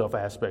help themselves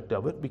aspect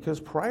of it, because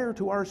prior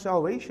to our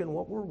salvation,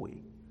 what were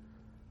we?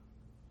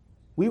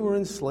 We were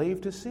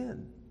enslaved to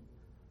sin.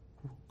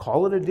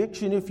 Call it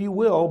addiction if you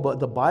will, but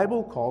the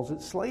Bible calls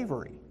it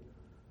slavery.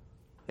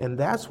 And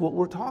that's what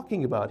we're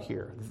talking about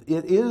here.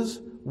 It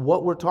was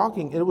what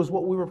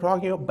we were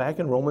talking about back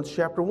in Romans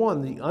chapter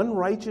 1. The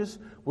unrighteous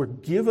were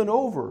given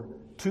over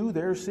to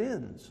their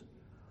sins.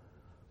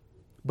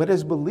 But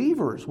as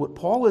believers, what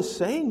Paul is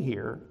saying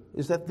here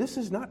is that this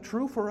is not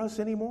true for us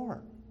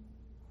anymore.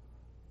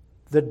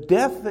 The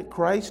death that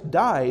Christ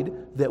died,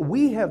 that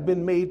we have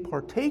been made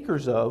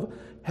partakers of,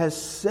 has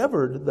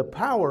severed the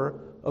power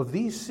of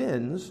these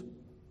sins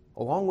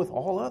along with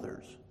all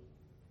others.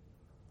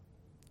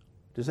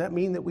 Does that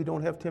mean that we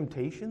don't have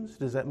temptations?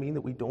 Does that mean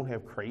that we don't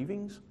have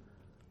cravings?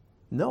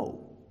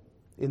 No.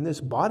 In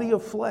this body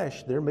of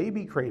flesh, there may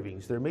be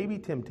cravings, there may be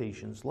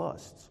temptations,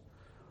 lusts.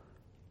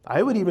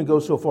 I would even go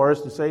so far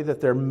as to say that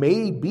there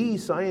may be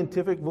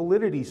scientific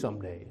validity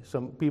someday.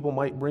 Some people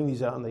might bring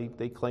these out, and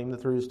they claim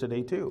that there is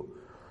today too.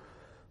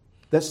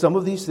 That some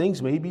of these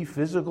things may be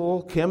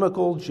physical,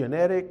 chemical,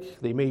 genetic.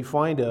 They may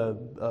find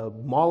a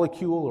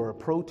molecule or a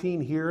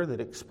protein here that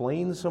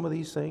explains some of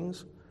these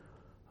things.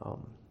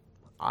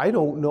 I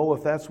don't know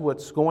if that's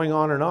what's going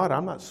on or not.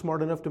 I'm not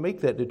smart enough to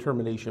make that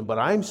determination. But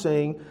I'm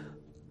saying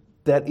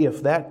that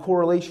if that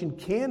correlation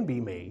can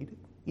be made,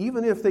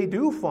 even if they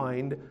do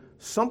find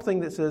something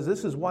that says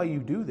this is why you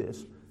do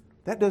this,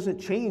 that doesn't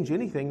change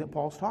anything that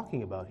Paul's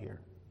talking about here.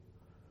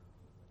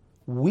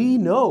 We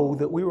know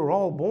that we were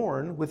all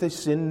born with a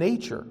sin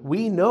nature.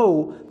 We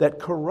know that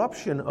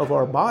corruption of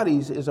our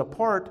bodies is a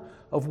part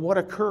of what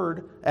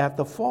occurred at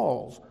the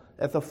fall,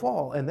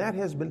 and that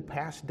has been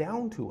passed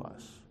down to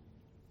us.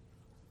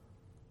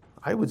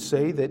 I would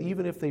say that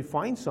even if they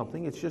find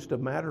something, it's just a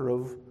matter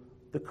of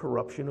the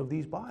corruption of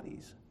these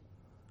bodies.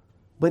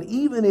 But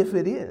even if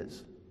it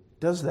is,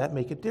 does that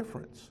make a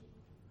difference?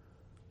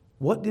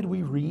 What did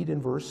we read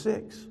in verse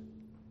 6?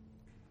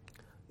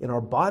 In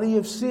our body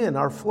of sin,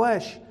 our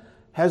flesh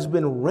has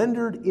been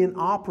rendered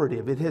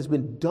inoperative. It has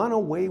been done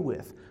away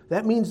with.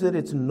 That means that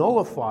it's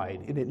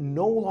nullified and it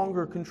no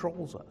longer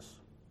controls us.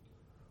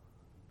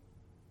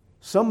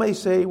 Some may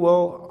say,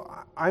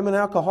 well, I'm an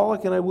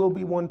alcoholic and I will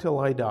be one till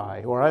I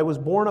die. Or I was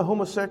born a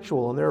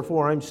homosexual and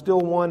therefore I'm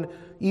still one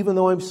even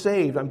though I'm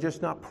saved. I'm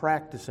just not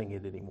practicing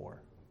it anymore.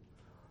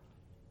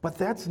 But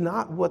that's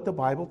not what the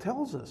Bible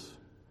tells us.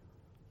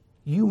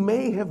 You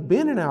may have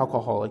been an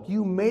alcoholic.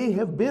 You may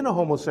have been a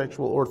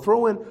homosexual, or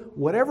throw in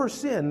whatever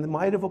sin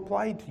might have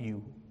applied to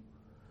you.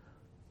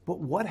 But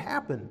what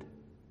happened?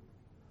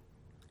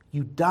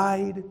 You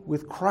died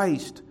with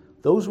Christ.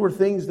 Those were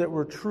things that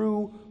were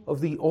true of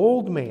the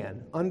old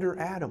man under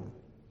Adam.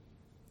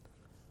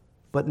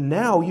 But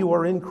now you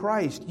are in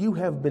Christ. You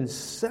have been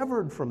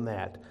severed from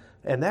that.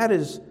 And that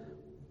is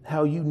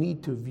how you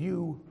need to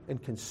view and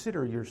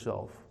consider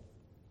yourself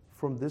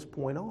from this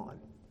point on.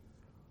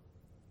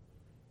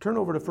 Turn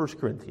over to 1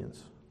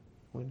 Corinthians.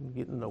 We're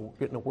getting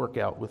a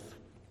workout with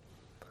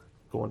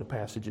going to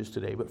passages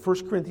today. But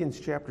 1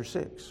 Corinthians chapter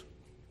 6.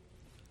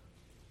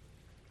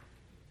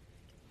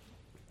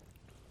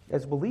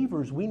 As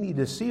believers, we need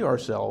to see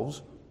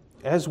ourselves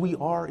as we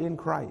are in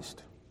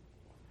Christ.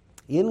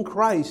 In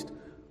Christ,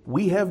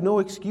 we have no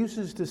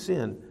excuses to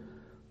sin.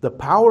 The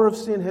power of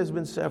sin has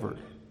been severed.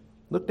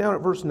 Look down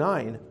at verse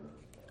 9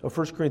 of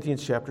 1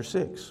 Corinthians chapter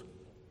 6.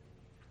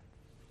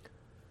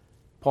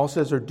 Paul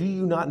says, or do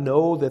you not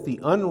know that the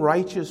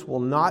unrighteous will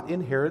not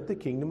inherit the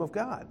kingdom of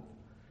God?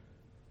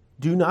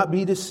 Do not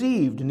be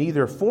deceived,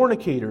 neither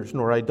fornicators,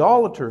 nor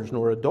idolaters,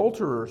 nor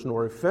adulterers,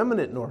 nor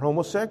effeminate, nor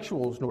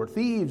homosexuals, nor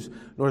thieves,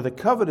 nor the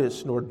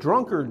covetous, nor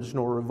drunkards,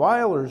 nor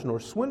revilers, nor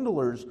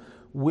swindlers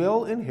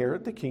will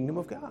inherit the kingdom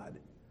of God.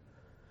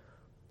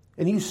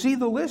 And you see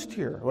the list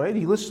here, right?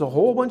 He lists a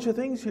whole bunch of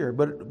things here,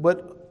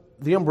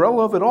 but the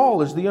umbrella of it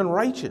all is the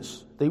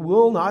unrighteous. They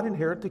will not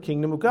inherit the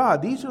kingdom of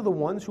God. These are the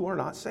ones who are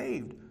not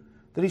saved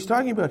that he's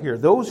talking about here.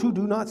 Those who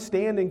do not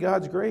stand in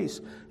God's grace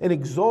and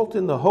exult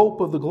in the hope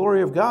of the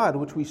glory of God,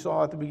 which we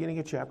saw at the beginning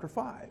of chapter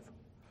 5.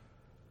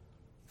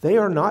 They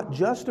are not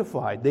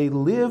justified. They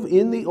live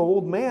in the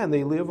old man.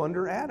 They live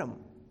under Adam.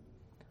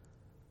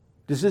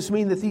 Does this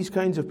mean that these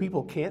kinds of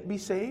people can't be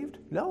saved?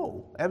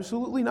 No,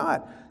 absolutely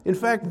not. In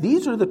fact,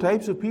 these are the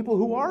types of people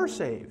who are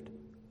saved.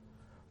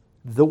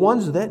 The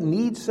ones that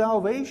need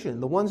salvation,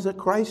 the ones that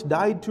Christ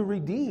died to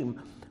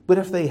redeem. But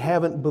if they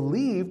haven't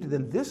believed,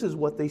 then this is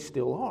what they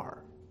still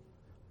are.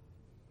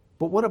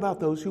 But what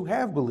about those who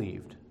have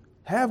believed,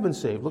 have been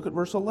saved? Look at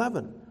verse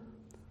 11.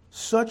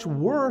 Such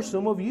were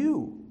some of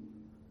you,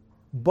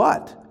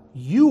 but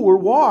you were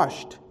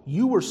washed,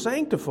 you were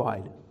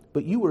sanctified,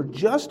 but you were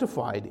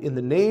justified in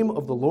the name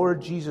of the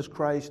Lord Jesus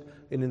Christ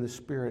and in the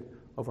Spirit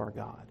of our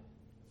God.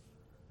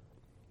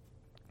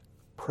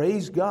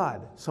 Praise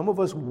God. Some of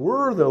us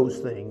were those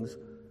things,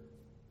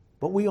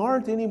 but we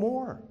aren't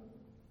anymore.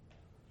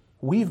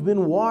 We've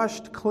been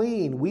washed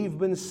clean. We've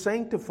been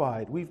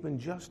sanctified. We've been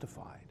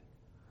justified.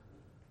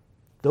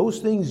 Those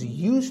things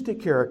used to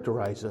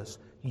characterize us,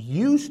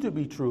 used to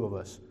be true of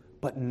us,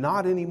 but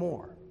not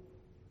anymore.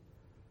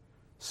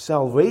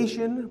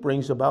 Salvation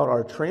brings about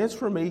our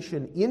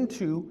transformation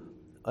into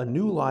a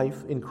new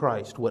life in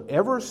Christ.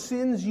 Whatever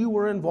sins you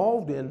were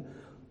involved in,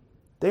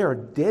 they are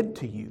dead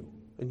to you,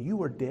 and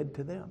you are dead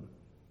to them.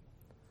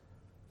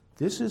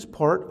 This is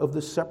part of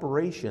the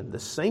separation, the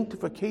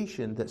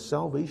sanctification that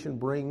salvation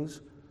brings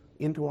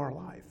into our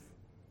life.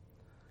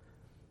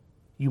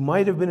 You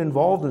might have been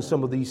involved in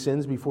some of these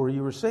sins before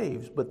you were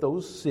saved, but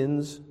those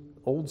sins,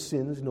 old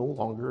sins, no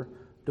longer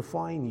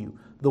define you.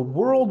 The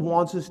world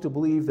wants us to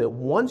believe that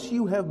once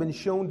you have been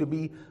shown to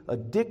be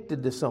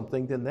addicted to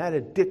something, then that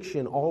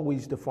addiction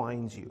always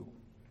defines you.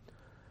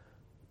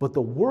 But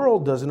the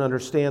world doesn't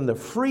understand the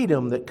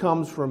freedom that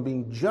comes from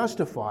being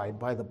justified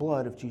by the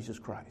blood of Jesus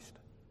Christ.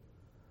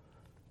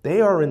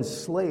 They are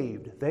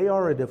enslaved. They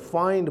are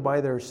defined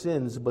by their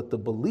sins, but the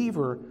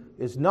believer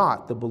is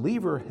not. The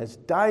believer has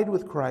died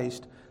with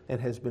Christ and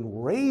has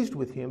been raised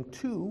with him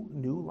to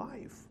new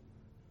life.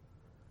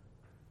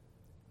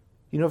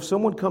 You know, if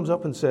someone comes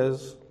up and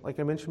says,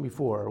 like I mentioned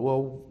before,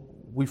 well,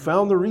 we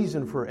found the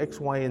reason for X,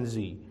 Y, and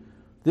Z,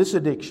 this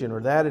addiction or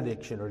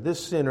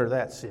this sin or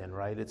that sin,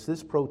 right? It's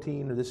this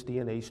protein or this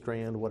DNA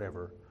strand,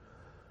 whatever.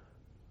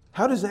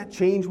 How does that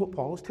change what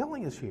Paul is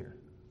telling us here?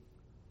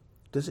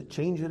 Does it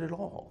change it at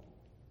all?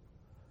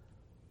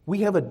 We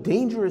have a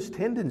dangerous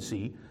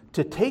tendency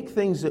to take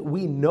things that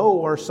we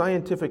know are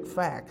scientific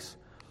facts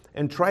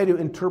and try to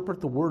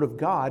interpret the Word of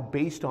God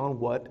based on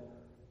what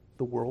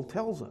the world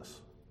tells us,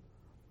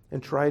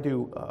 and try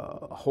to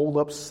hold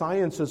up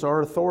science as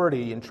our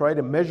authority and try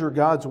to measure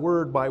God's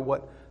Word by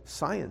what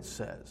science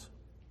says.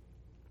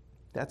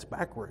 That's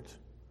backwards.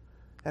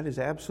 That is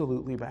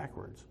absolutely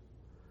backwards.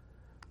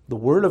 The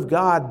Word of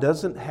God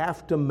doesn't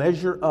have to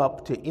measure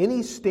up to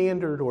any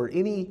standard or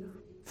any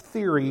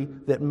theory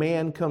that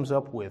man comes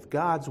up with.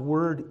 God's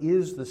Word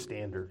is the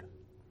standard.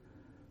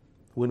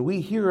 When we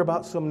hear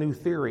about some new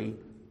theory,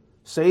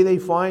 say they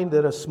find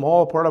that a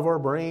small part of our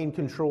brain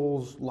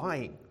controls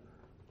lying.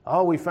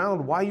 Oh, we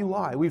found why you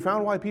lie. We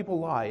found why people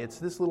lie. It's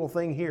this little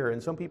thing here,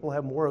 and some people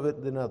have more of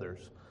it than others.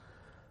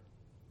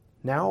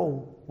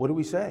 Now, what do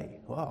we say?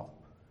 Well,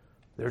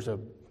 there's a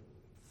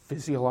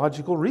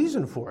physiological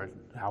reason for it.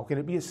 How can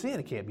it be a sin?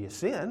 It can't be a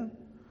sin.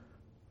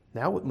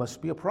 Now it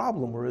must be a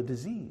problem or a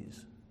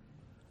disease.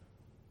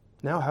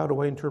 Now how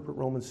do I interpret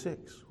Romans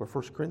 6 or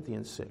 1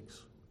 Corinthians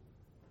 6?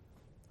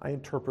 I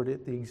interpret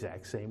it the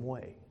exact same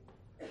way.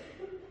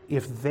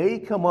 If they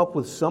come up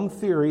with some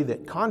theory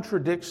that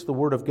contradicts the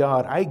Word of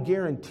God, I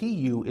guarantee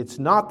you it's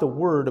not the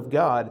Word of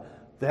God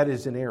that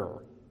is in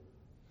error.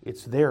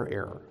 It's their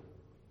error.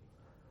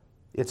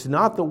 It's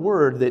not the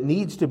Word that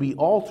needs to be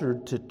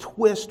altered to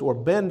twist or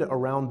bend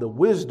around the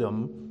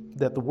wisdom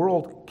that the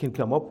world can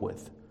come up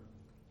with.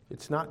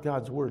 It's not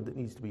God's Word that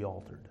needs to be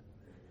altered.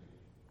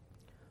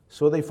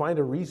 So they find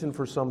a reason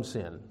for some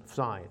sin.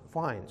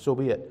 Fine, so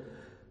be it.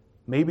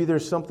 Maybe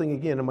there's something,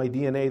 again, in my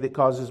DNA that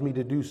causes me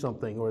to do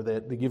something or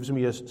that gives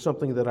me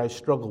something that I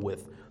struggle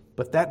with.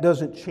 But that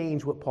doesn't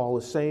change what Paul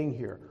is saying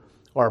here.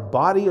 Our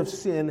body of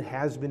sin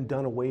has been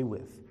done away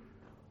with.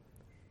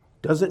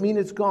 Doesn't mean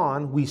it's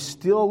gone. We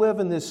still live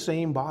in this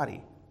same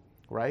body,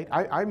 right?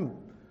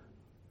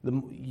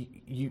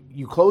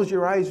 You close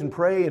your eyes and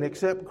pray and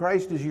accept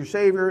Christ as your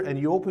Savior, and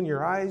you open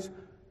your eyes.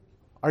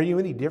 Are you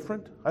any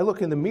different? I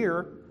look in the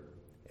mirror,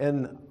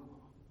 and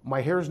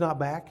my hair's not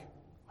back.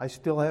 I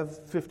still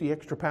have 50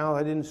 extra pounds.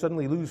 I didn't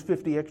suddenly lose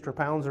 50 extra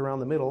pounds around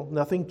the middle.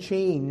 Nothing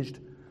changed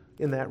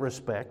in that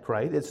respect,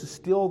 right? It's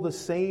still the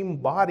same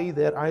body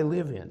that I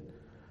live in.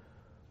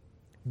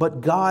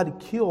 But God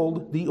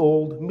killed the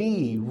old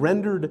me,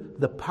 rendered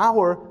the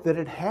power that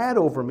it had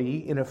over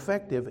me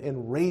ineffective,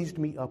 and raised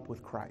me up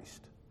with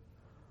Christ.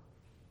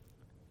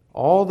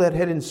 All that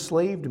had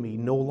enslaved me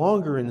no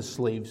longer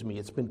enslaves me.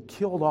 It's been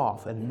killed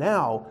off. And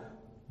now,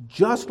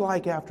 just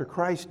like after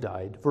Christ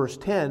died, verse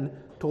 10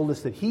 told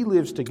us that He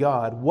lives to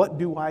God. What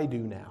do I do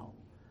now?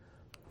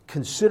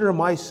 Consider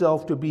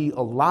myself to be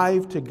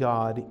alive to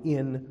God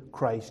in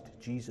Christ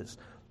Jesus.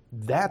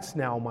 That's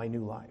now my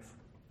new life.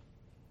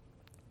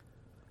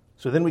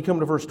 So then we come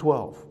to verse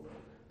 12,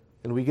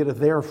 and we get a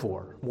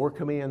therefore. More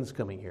commands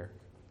coming here.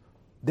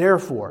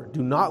 Therefore,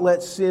 do not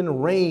let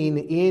sin reign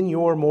in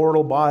your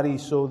mortal body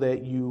so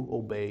that you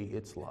obey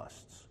its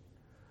lusts.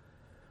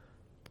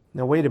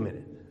 Now wait a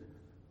minute.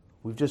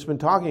 We've just been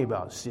talking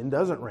about sin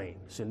doesn't reign.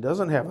 Sin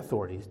doesn't have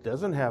authority. It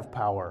doesn't have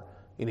power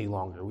any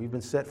longer. We've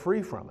been set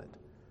free from it.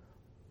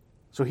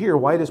 So here,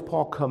 why does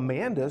Paul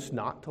command us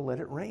not to let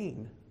it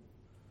reign?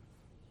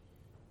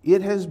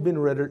 It has been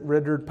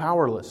rendered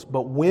powerless.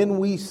 But when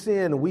we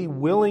sin, we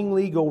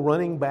willingly go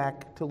running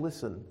back to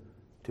listen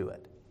to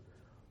it,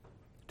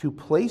 to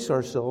place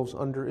ourselves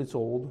under its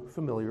old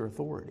familiar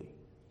authority.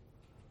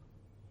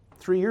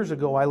 3 years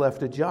ago, I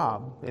left a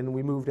job, and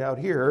we moved out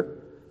here,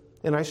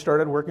 and I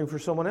started working for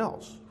someone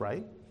else,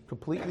 right?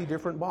 Completely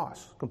different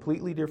boss,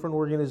 completely different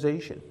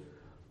organization.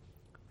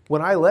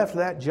 When I left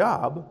that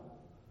job,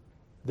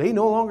 they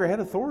no longer had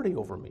authority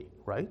over me,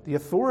 right? The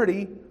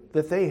authority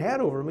that they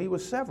had over me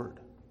was severed.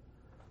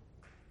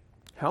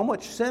 how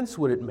much sense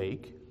would it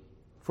make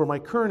for my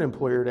current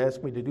employer to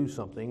ask me to do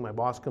something? My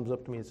boss comes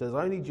up to me and says,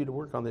 I need you to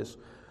work on this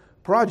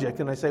project.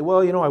 And I say,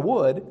 well, I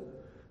would.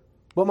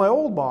 But my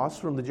old boss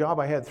from the job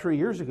I had 3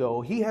 years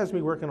ago, he has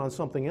me working on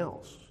something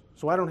else.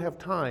 So I don't have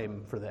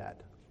time for that.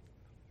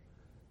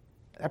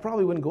 That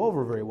probably wouldn't go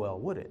over very well,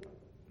 would it?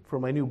 For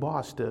my new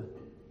boss to,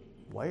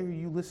 why are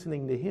you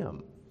listening to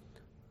him?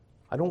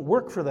 I don't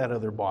work for that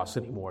other boss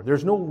anymore.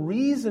 There's no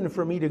reason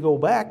for me to go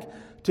back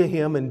to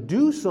him and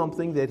do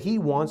something that he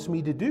wants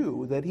me to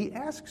do, that he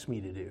asks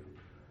me to do.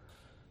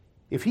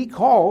 If he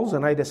calls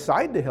and I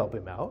decide to help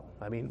him out,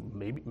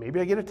 maybe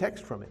I get a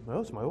text from him.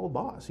 Well, it's my old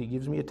boss. He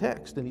gives me a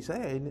text and he says,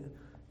 hey,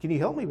 can you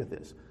help me with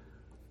this?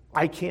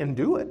 I can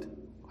do it.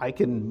 I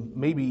can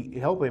maybe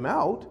help him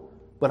out,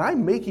 but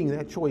I'm making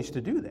that choice to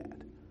do that.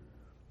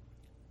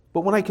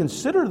 But when I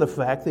consider the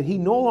fact that he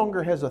no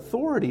longer has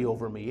authority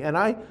over me, and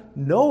I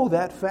know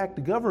that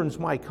fact governs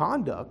my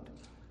conduct,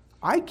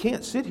 I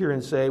can't sit here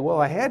and say, well,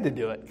 I had to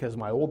do it because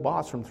my old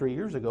boss from 3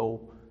 years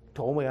ago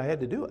told me I had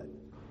to do it.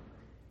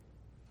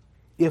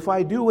 If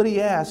I do what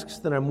he asks,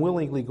 then I'm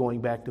willingly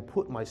going back to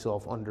put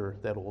myself under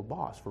that old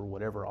boss for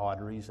whatever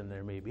odd reason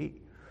there may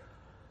be.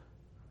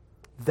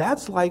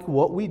 That's like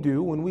what we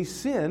do when we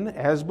sin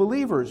as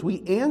believers.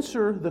 We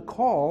answer the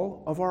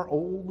call of our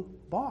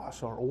old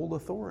boss, our old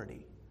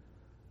authority.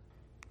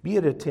 Be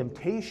it a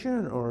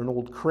temptation or an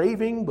old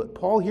craving, but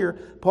Paul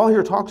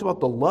here talks about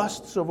the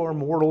lusts of our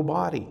mortal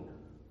body.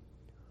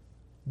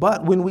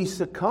 But when we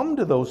succumb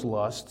to those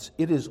lusts,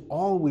 it is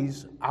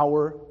always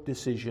our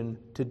decision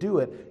to do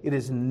it. It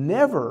is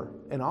never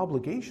an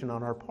obligation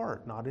on our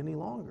part, not any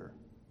longer.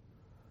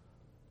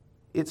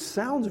 It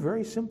sounds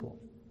very simple.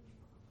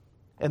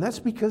 And that's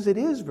because it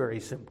is very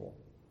simple.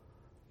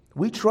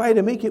 We try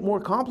to make it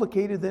more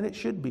complicated than it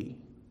should be.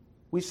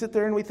 We sit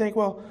there and we think,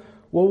 well,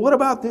 what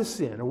about this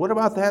sin? Or what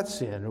about that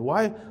sin? Or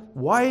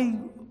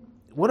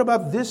what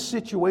about this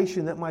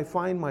situation that I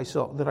find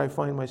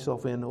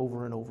myself in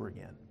over and over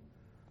again?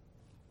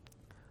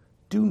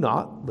 Do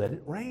not let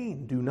it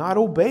reign. Do not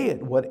obey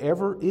it,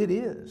 whatever it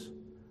is.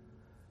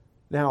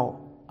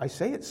 Now, I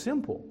say it's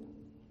simple.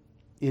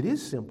 It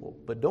is simple,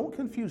 but don't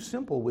confuse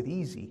simple with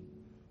easy.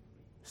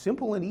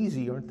 Simple and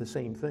easy aren't the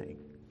same thing.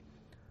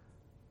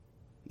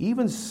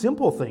 Even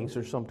simple things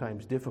are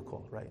sometimes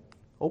difficult, right?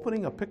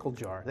 Opening a pickle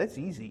jar, that's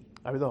easy.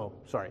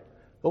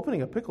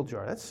 Opening a pickle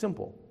jar, that's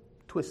simple.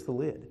 Twist the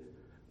lid.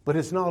 But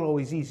it's not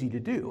always easy to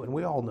do, and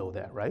we all know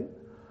that, right?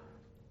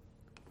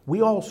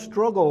 We all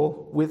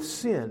struggle with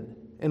sin,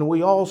 and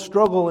we all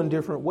struggle in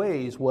different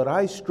ways. What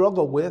I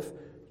struggle with,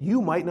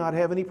 you might not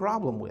have any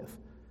problem with,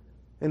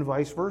 and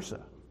vice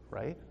versa,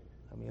 right?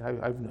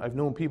 I've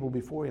known people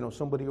before,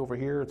 somebody over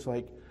here, it's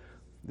like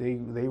they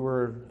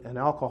were an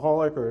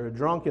alcoholic or a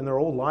drunk in their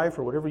old life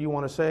or whatever you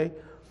want to say,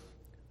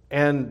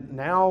 and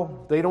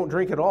now they don't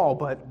drink at all,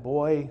 but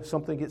boy,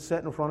 something gets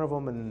set in front of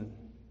them and,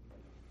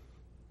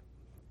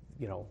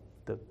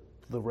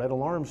 the red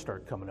alarms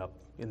start coming up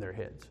in their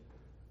heads.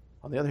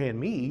 On the other hand,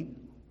 me,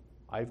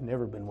 I've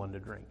never been one to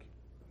drink.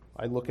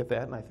 I look at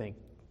that and I think,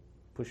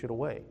 push it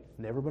away.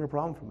 Never been a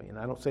problem for me. And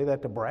I don't say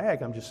that to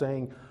brag. I'm just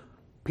saying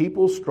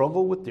people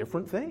struggle with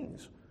different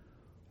things,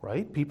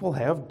 right? People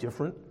have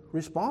different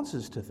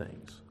responses to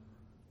things.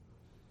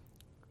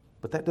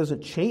 But that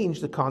doesn't change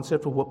the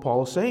concept of what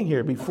Paul is saying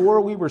here.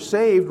 Before we were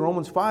saved,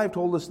 Romans 5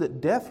 told us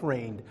that death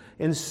reigned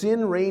and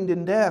sin reigned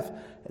in death.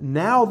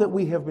 Now that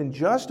we have been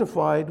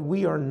justified,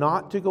 we are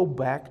not to go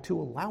back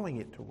to allowing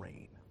it to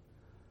reign.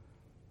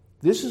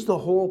 This is the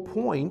whole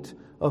point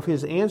of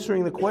his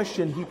answering the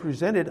question he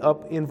presented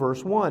up in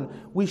verse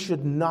 1. We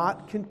should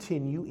not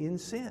continue in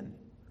sin.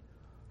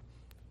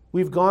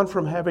 We've gone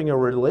from having a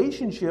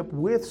relationship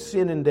with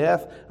sin and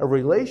death, a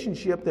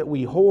relationship that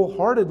we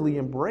wholeheartedly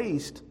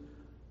embraced,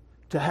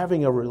 to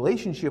having a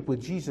relationship with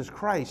Jesus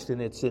Christ,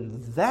 and it's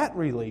in that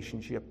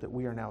relationship that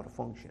we are now to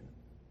function.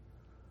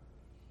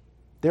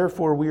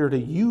 Therefore, we are to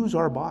use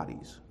our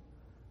bodies,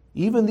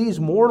 even these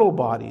mortal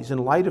bodies, in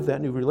light of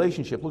that new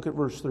relationship. Look at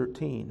verse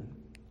 13.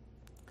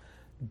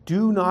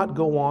 Do not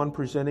go on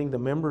presenting the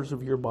members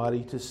of your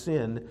body to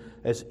sin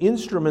as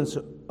instruments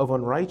of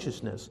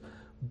unrighteousness,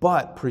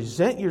 but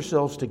present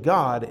yourselves to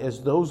God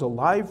as those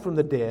alive from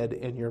the dead,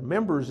 and your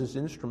members as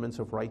instruments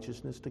of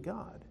righteousness to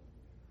God.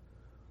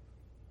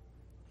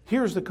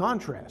 Here's the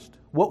contrast.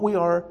 What we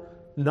are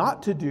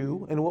not to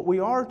do and what we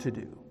are to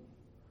do.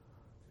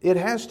 It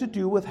has to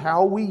do with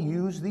how we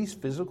use these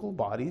physical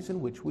bodies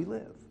in which we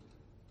live.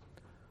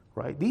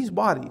 Right? These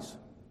bodies,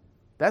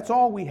 that's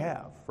all we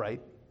have,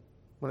 right?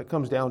 When it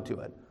comes down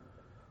to it.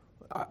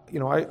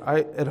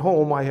 I at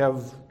home I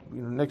have,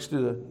 next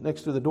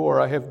to the door,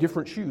 I have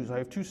different shoes. I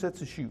have two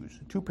sets of shoes,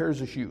 two pairs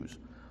of shoes.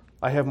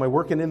 I have my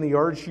working in the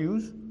yard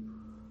shoes,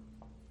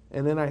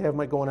 and then I have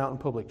my going out in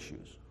public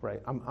shoes,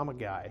 right? I'm a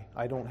guy.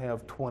 I don't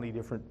have 20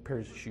 different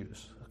pairs of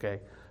shoes,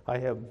 okay? I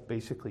have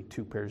basically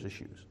two pairs of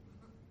shoes.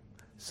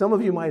 Some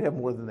of you might have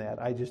more than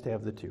that. I just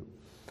have the two.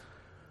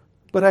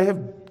 But I have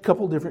a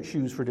couple different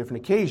shoes for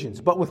different occasions.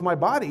 But with my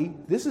body,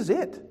 this is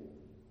it,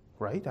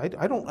 right?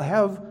 I don't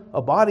have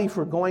a body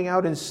for going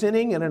out and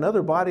sinning and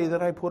another body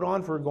that I put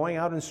on for going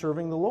out and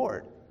serving the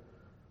Lord,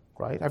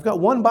 right? I've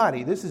got one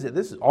body. This is it.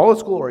 This is all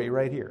its glory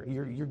right here.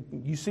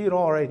 You see it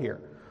all right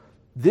here.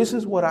 This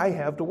is what I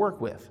have to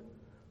work with.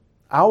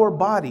 Our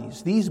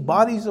bodies, these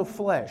bodies of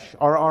flesh,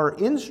 are our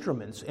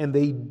instruments, and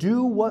they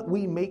do what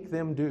we make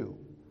them do.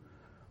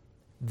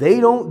 They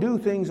don't do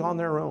things on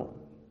their own.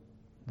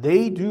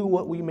 They do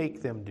what we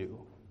make them do.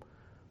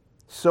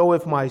 So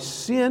if my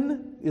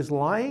sin is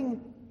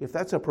lying, if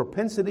that's a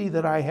propensity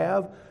that I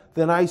have,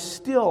 then I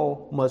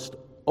still must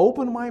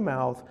open my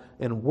mouth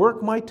and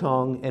work my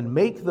tongue and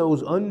make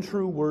those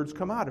untrue words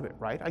come out of it,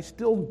 right? I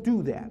still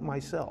do that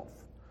myself.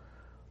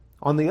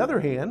 On the other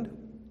hand,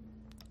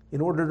 in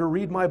order to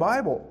read my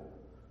Bible,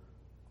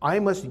 I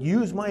must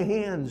use my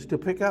hands to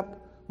pick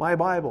up my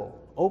Bible,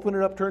 open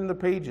it up, turn the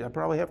pages. I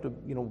probably have to,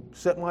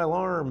 set my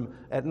alarm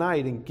at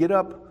night and get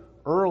up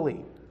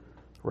early,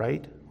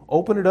 right?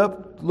 Open it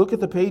up, look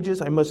at the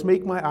pages. I must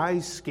make my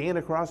eyes scan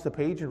across the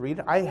page and read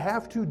it. I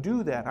have to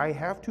do that. I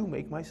have to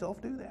make myself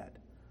do that.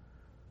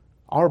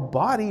 Our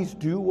bodies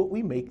do what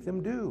we make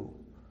them do.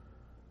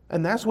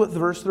 And that's what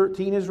verse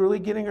 13 is really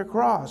getting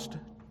across.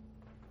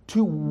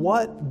 To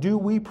what do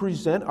we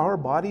present our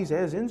bodies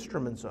as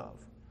instruments of?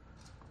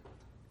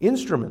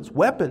 Instruments,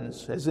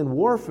 weapons, as in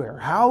warfare.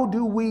 How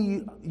do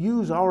we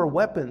use our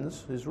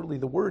weapons, is really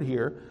the word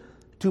here,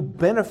 to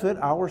benefit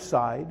our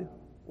side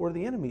or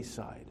the enemy's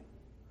side?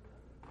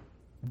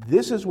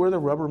 This is where the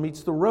rubber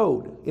meets the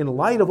road. In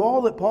light of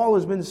all that Paul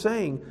has been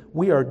saying,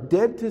 we are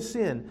dead to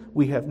sin.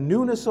 We have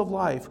newness of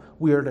life.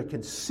 We are to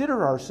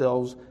consider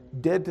ourselves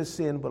dead to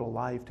sin but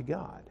alive to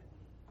God.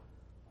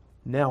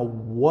 Now,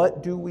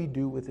 what do we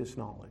do with this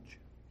knowledge?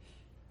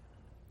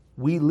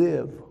 We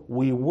live,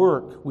 we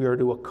work, we are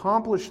to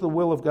accomplish the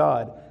will of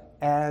God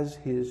as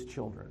His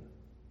children.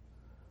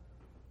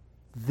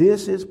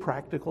 This is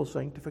practical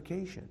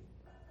sanctification.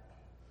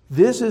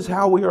 This is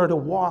how we are to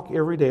walk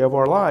every day of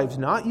our lives,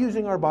 not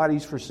using our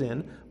bodies for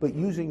sin, but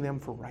using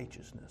them for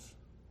righteousness.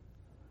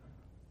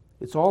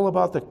 It's all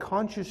about the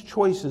conscious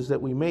choices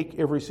that we make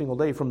every single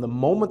day, from the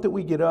moment that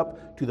we get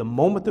up to the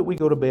moment that we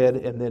go to bed,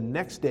 and then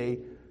next day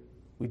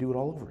we do it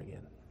all over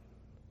again.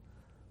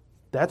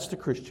 That's the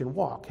Christian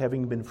walk.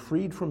 Having been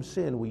freed from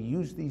sin, we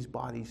use these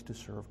bodies to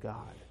serve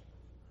God.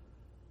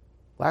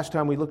 Last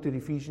time we looked at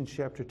Ephesians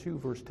chapter 2,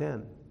 verse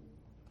 10,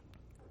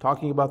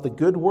 talking about the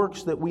good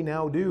works that we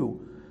now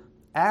do.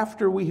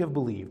 After we have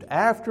believed,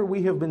 after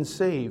we have been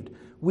saved,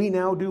 we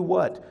now do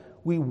what?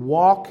 We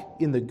walk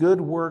in the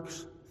good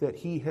works that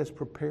He has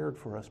prepared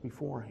for us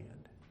beforehand.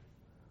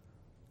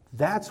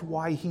 That's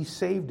why He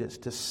saved us,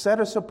 to set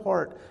us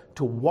apart,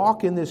 to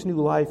walk in this new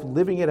life,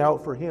 living it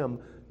out for Him,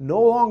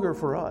 no longer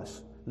for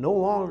us, no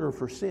longer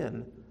for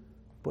sin,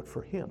 but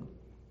for Him.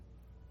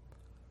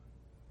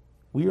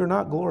 We are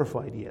not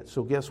glorified yet,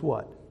 so guess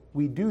what?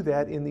 We do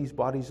that in these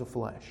bodies of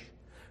flesh.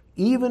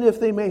 Even if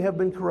they may have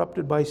been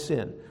corrupted by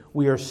sin,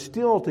 we are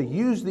still to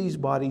use these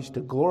bodies to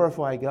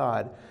glorify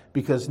God,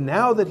 because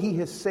now that He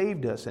has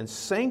saved us and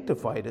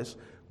sanctified us,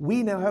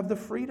 we now have the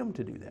freedom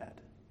to do that.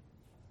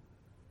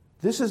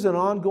 This is an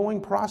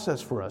ongoing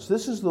process for us.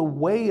 This is the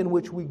way in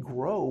which we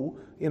grow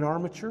in our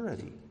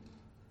maturity.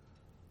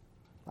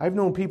 I've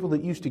known people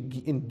that used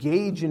to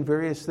engage in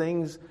various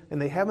things,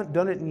 and they haven't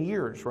done it in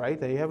years, right?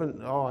 They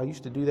haven't, I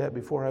used to do that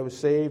before I was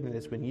saved, and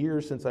it's been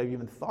years since I've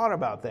even thought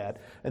about that.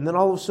 And then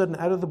all of a sudden,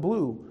 out of the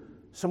blue,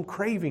 some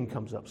craving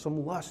comes up,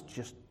 some lust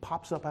just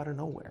pops up out of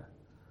nowhere.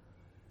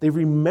 They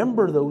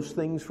remember those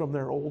things from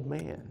their old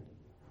man.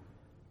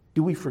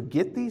 Do we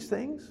forget these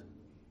things?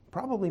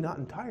 Probably not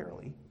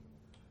entirely.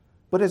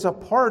 But as a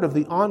part of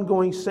the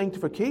ongoing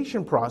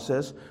sanctification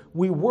process,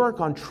 we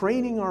work on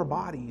training our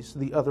bodies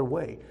the other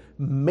way.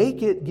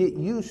 Make it get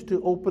used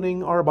to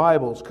opening our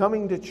Bibles,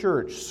 coming to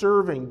church,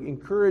 serving,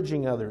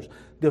 encouraging others,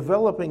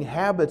 developing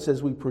habits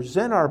as we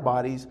present our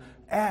bodies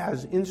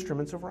as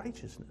instruments of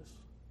righteousness.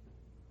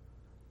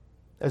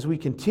 As we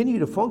continue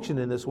to function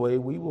in this way,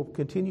 we will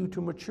continue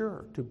to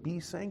mature, to be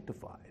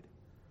sanctified.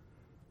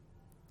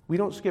 We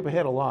don't skip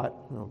ahead a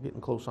lot.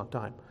 Getting close on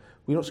time.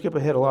 We don't skip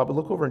ahead a lot, but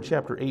look over in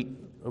chapter 8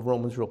 of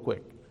Romans real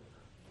quick.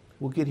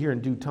 We'll get here in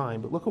due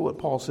time, but look at what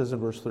Paul says in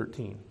verse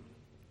 13.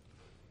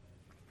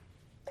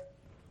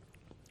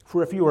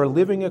 For if you are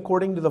living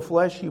according to the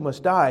flesh, you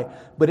must die.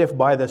 But if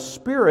by the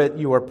Spirit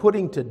you are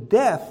putting to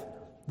death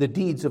the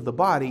deeds of the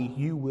body,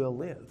 you will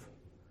live.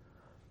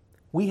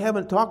 We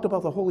haven't talked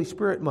about the Holy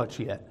Spirit much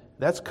yet.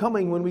 That's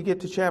coming when we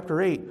get to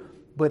chapter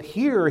 8. But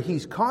here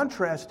he's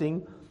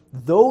contrasting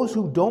those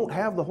who don't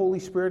have the Holy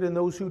Spirit and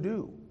those who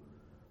do.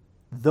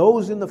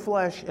 Those in the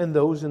flesh and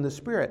those in the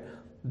Spirit.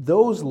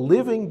 Those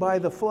living by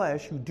the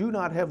flesh who do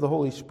not have the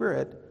Holy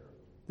Spirit,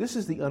 this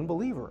is the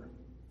unbeliever.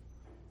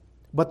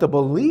 But the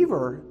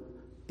believer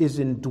is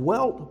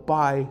indwelt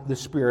by the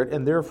Spirit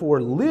and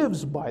therefore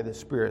lives by the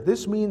Spirit.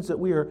 This means that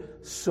we are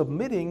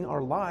submitting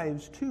our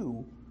lives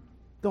to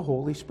the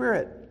Holy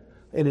Spirit.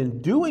 And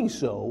in doing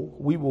so,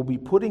 we will be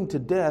putting to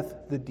death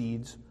the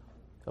deeds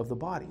of the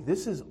body.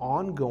 This is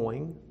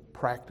ongoing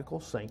practical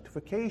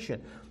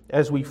sanctification.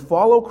 As we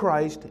follow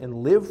Christ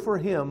and live for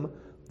Him,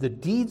 the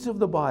deeds of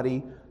the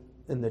body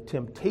and the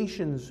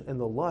temptations and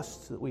the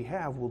lusts that we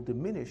have will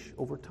diminish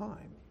over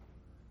time.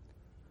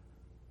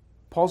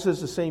 Paul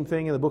says the same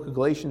thing in the book of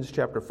Galatians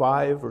chapter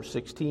 5, verse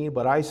 16,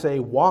 "But I say,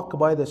 walk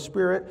by the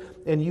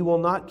Spirit, and you will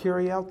not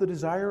carry out the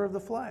desire of the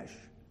flesh."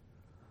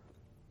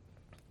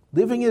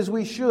 Living as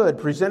we should,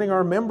 presenting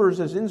our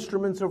members as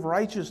instruments of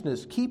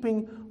righteousness,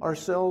 keeping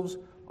ourselves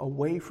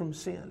away from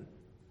sin,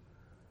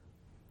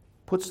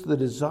 puts the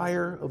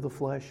desire of the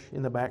flesh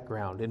in the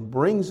background and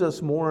brings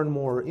us more and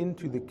more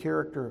into the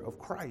character of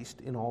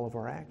Christ in all of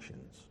our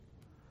actions.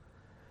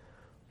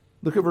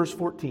 Look at verse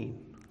 14,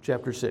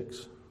 chapter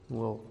 6.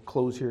 We'll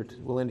close here.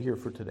 We'll end here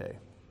for today.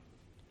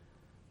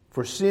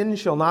 "For sin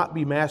shall not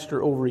be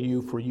master over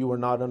you, for you are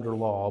not under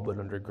law, but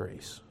under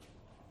grace."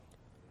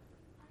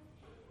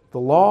 The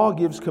law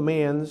gives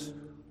commands,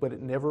 but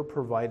it never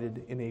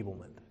provided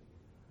enablement.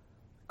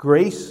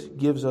 Grace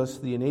gives us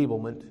the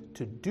enablement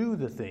to do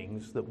the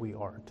things that we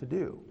are to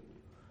do.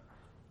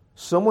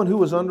 Someone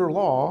who is under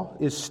law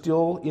is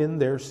still in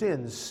their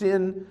sins,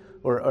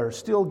 or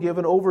still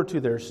given over to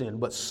their sin,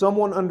 but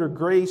someone under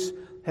grace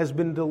has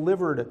been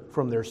delivered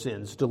from their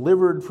sins,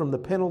 delivered from the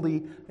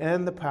penalty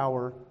and the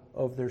power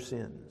of their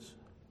sins.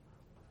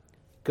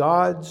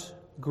 God's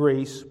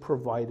grace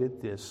provided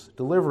this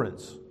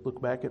deliverance.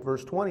 Look back at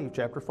verse 20 of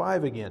chapter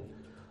 5 again.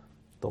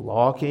 "The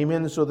law came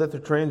in so that the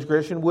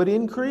transgression would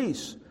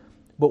increase.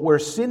 But where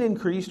sin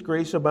increased,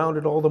 grace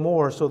abounded all the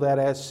more, so that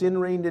as sin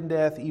reigned in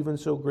death, even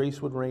so grace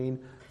would reign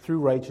through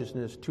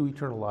righteousness to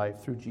eternal life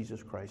through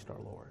Jesus Christ our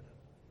Lord."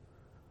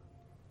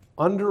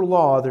 Under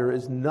law, there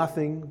is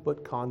nothing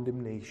but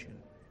condemnation.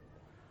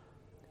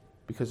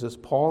 Because as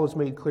Paul has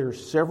made clear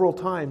several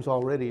times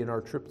already in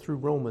our trip through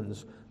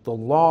Romans, the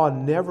law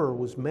never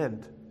was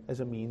meant as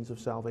a means of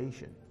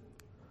salvation.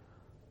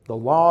 The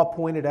law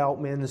pointed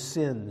out men's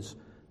sins,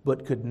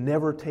 but could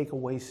never take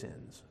away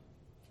sins,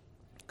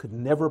 could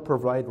never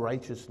provide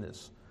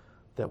righteousness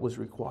that was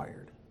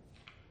required.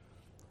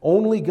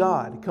 Only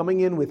God, coming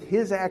in with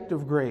His act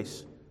of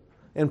grace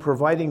and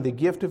providing the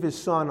gift of His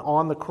Son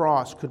on the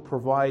cross, could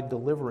provide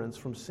deliverance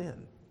from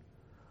sin.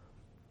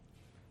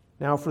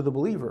 Now, for the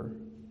believer,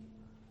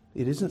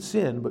 it isn't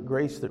sin but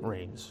grace that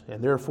reigns,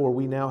 and therefore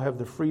we now have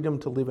the freedom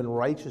to live in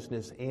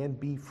righteousness and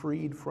be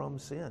freed from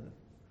sin.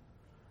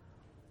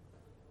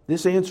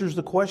 This answers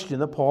the question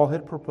that Paul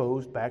had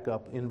proposed back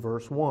up in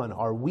verse 1.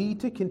 Are we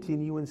to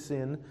continue in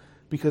sin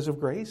because of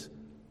grace?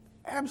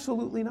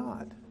 Absolutely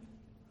not.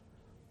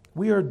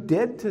 We are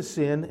dead to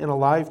sin and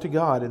alive to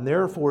God, and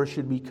therefore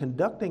should be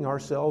conducting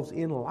ourselves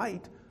in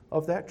light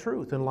of that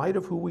truth, in light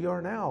of who we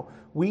are now.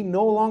 We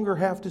no longer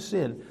have to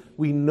sin.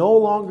 We no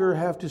longer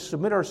have to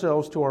submit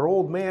ourselves to our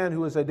old man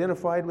who is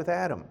identified with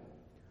Adam.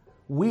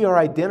 We are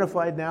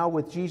identified now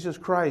with Jesus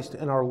Christ,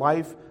 and our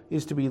life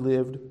is to be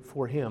lived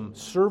for Him,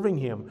 serving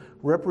Him,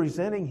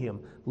 representing Him,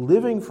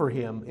 living for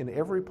Him in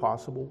every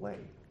possible way.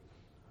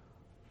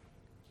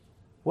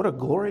 What a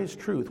glorious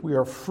truth. We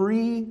are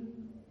free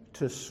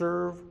to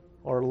serve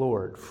our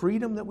Lord.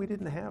 Freedom that we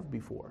didn't have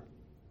before.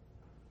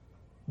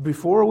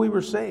 Before we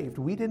were saved,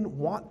 we didn't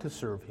want to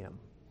serve Him,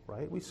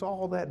 right? We saw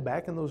all that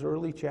back in those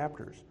early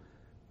chapters.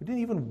 We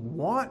didn't even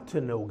want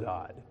to know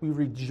God. We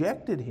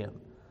rejected Him.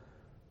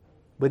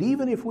 But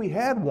even if we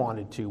had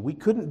wanted to, we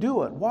couldn't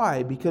do it.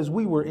 Why? Because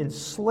we were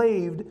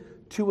enslaved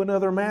to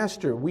another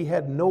master. We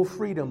had no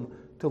freedom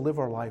to live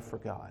our life for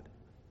God.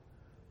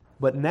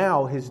 But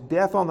now His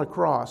death on the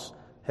cross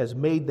has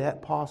made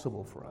that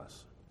possible for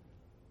us.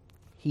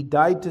 He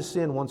died to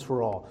sin once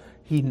for all.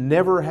 He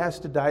never has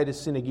to die to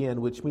sin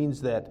again, which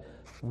means that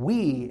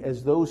we,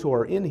 as those who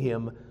are in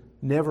Him,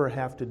 never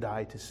have to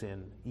die to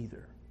sin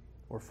either,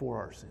 or for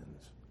our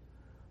sins.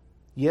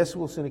 Yes,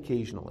 we'll sin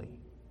occasionally,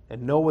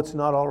 and no, it's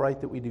not all right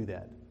that we do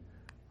that,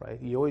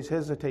 right? You always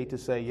hesitate to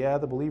say, yeah,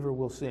 the believer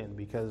will sin,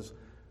 because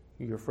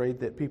you're afraid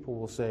that people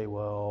will say,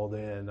 well,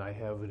 then I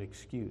have an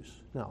excuse.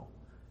 No,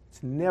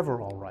 it's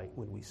never all right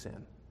when we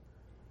sin.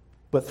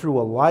 But through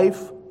a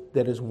life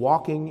that is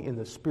walking in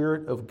the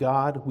Spirit of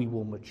God, we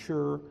will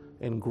mature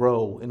and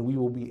grow, and we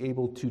will be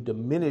able to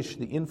diminish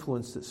the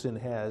influence that sin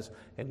has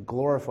and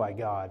glorify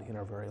God in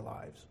our very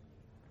lives.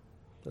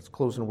 Let's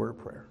close in a word of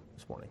prayer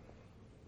this morning.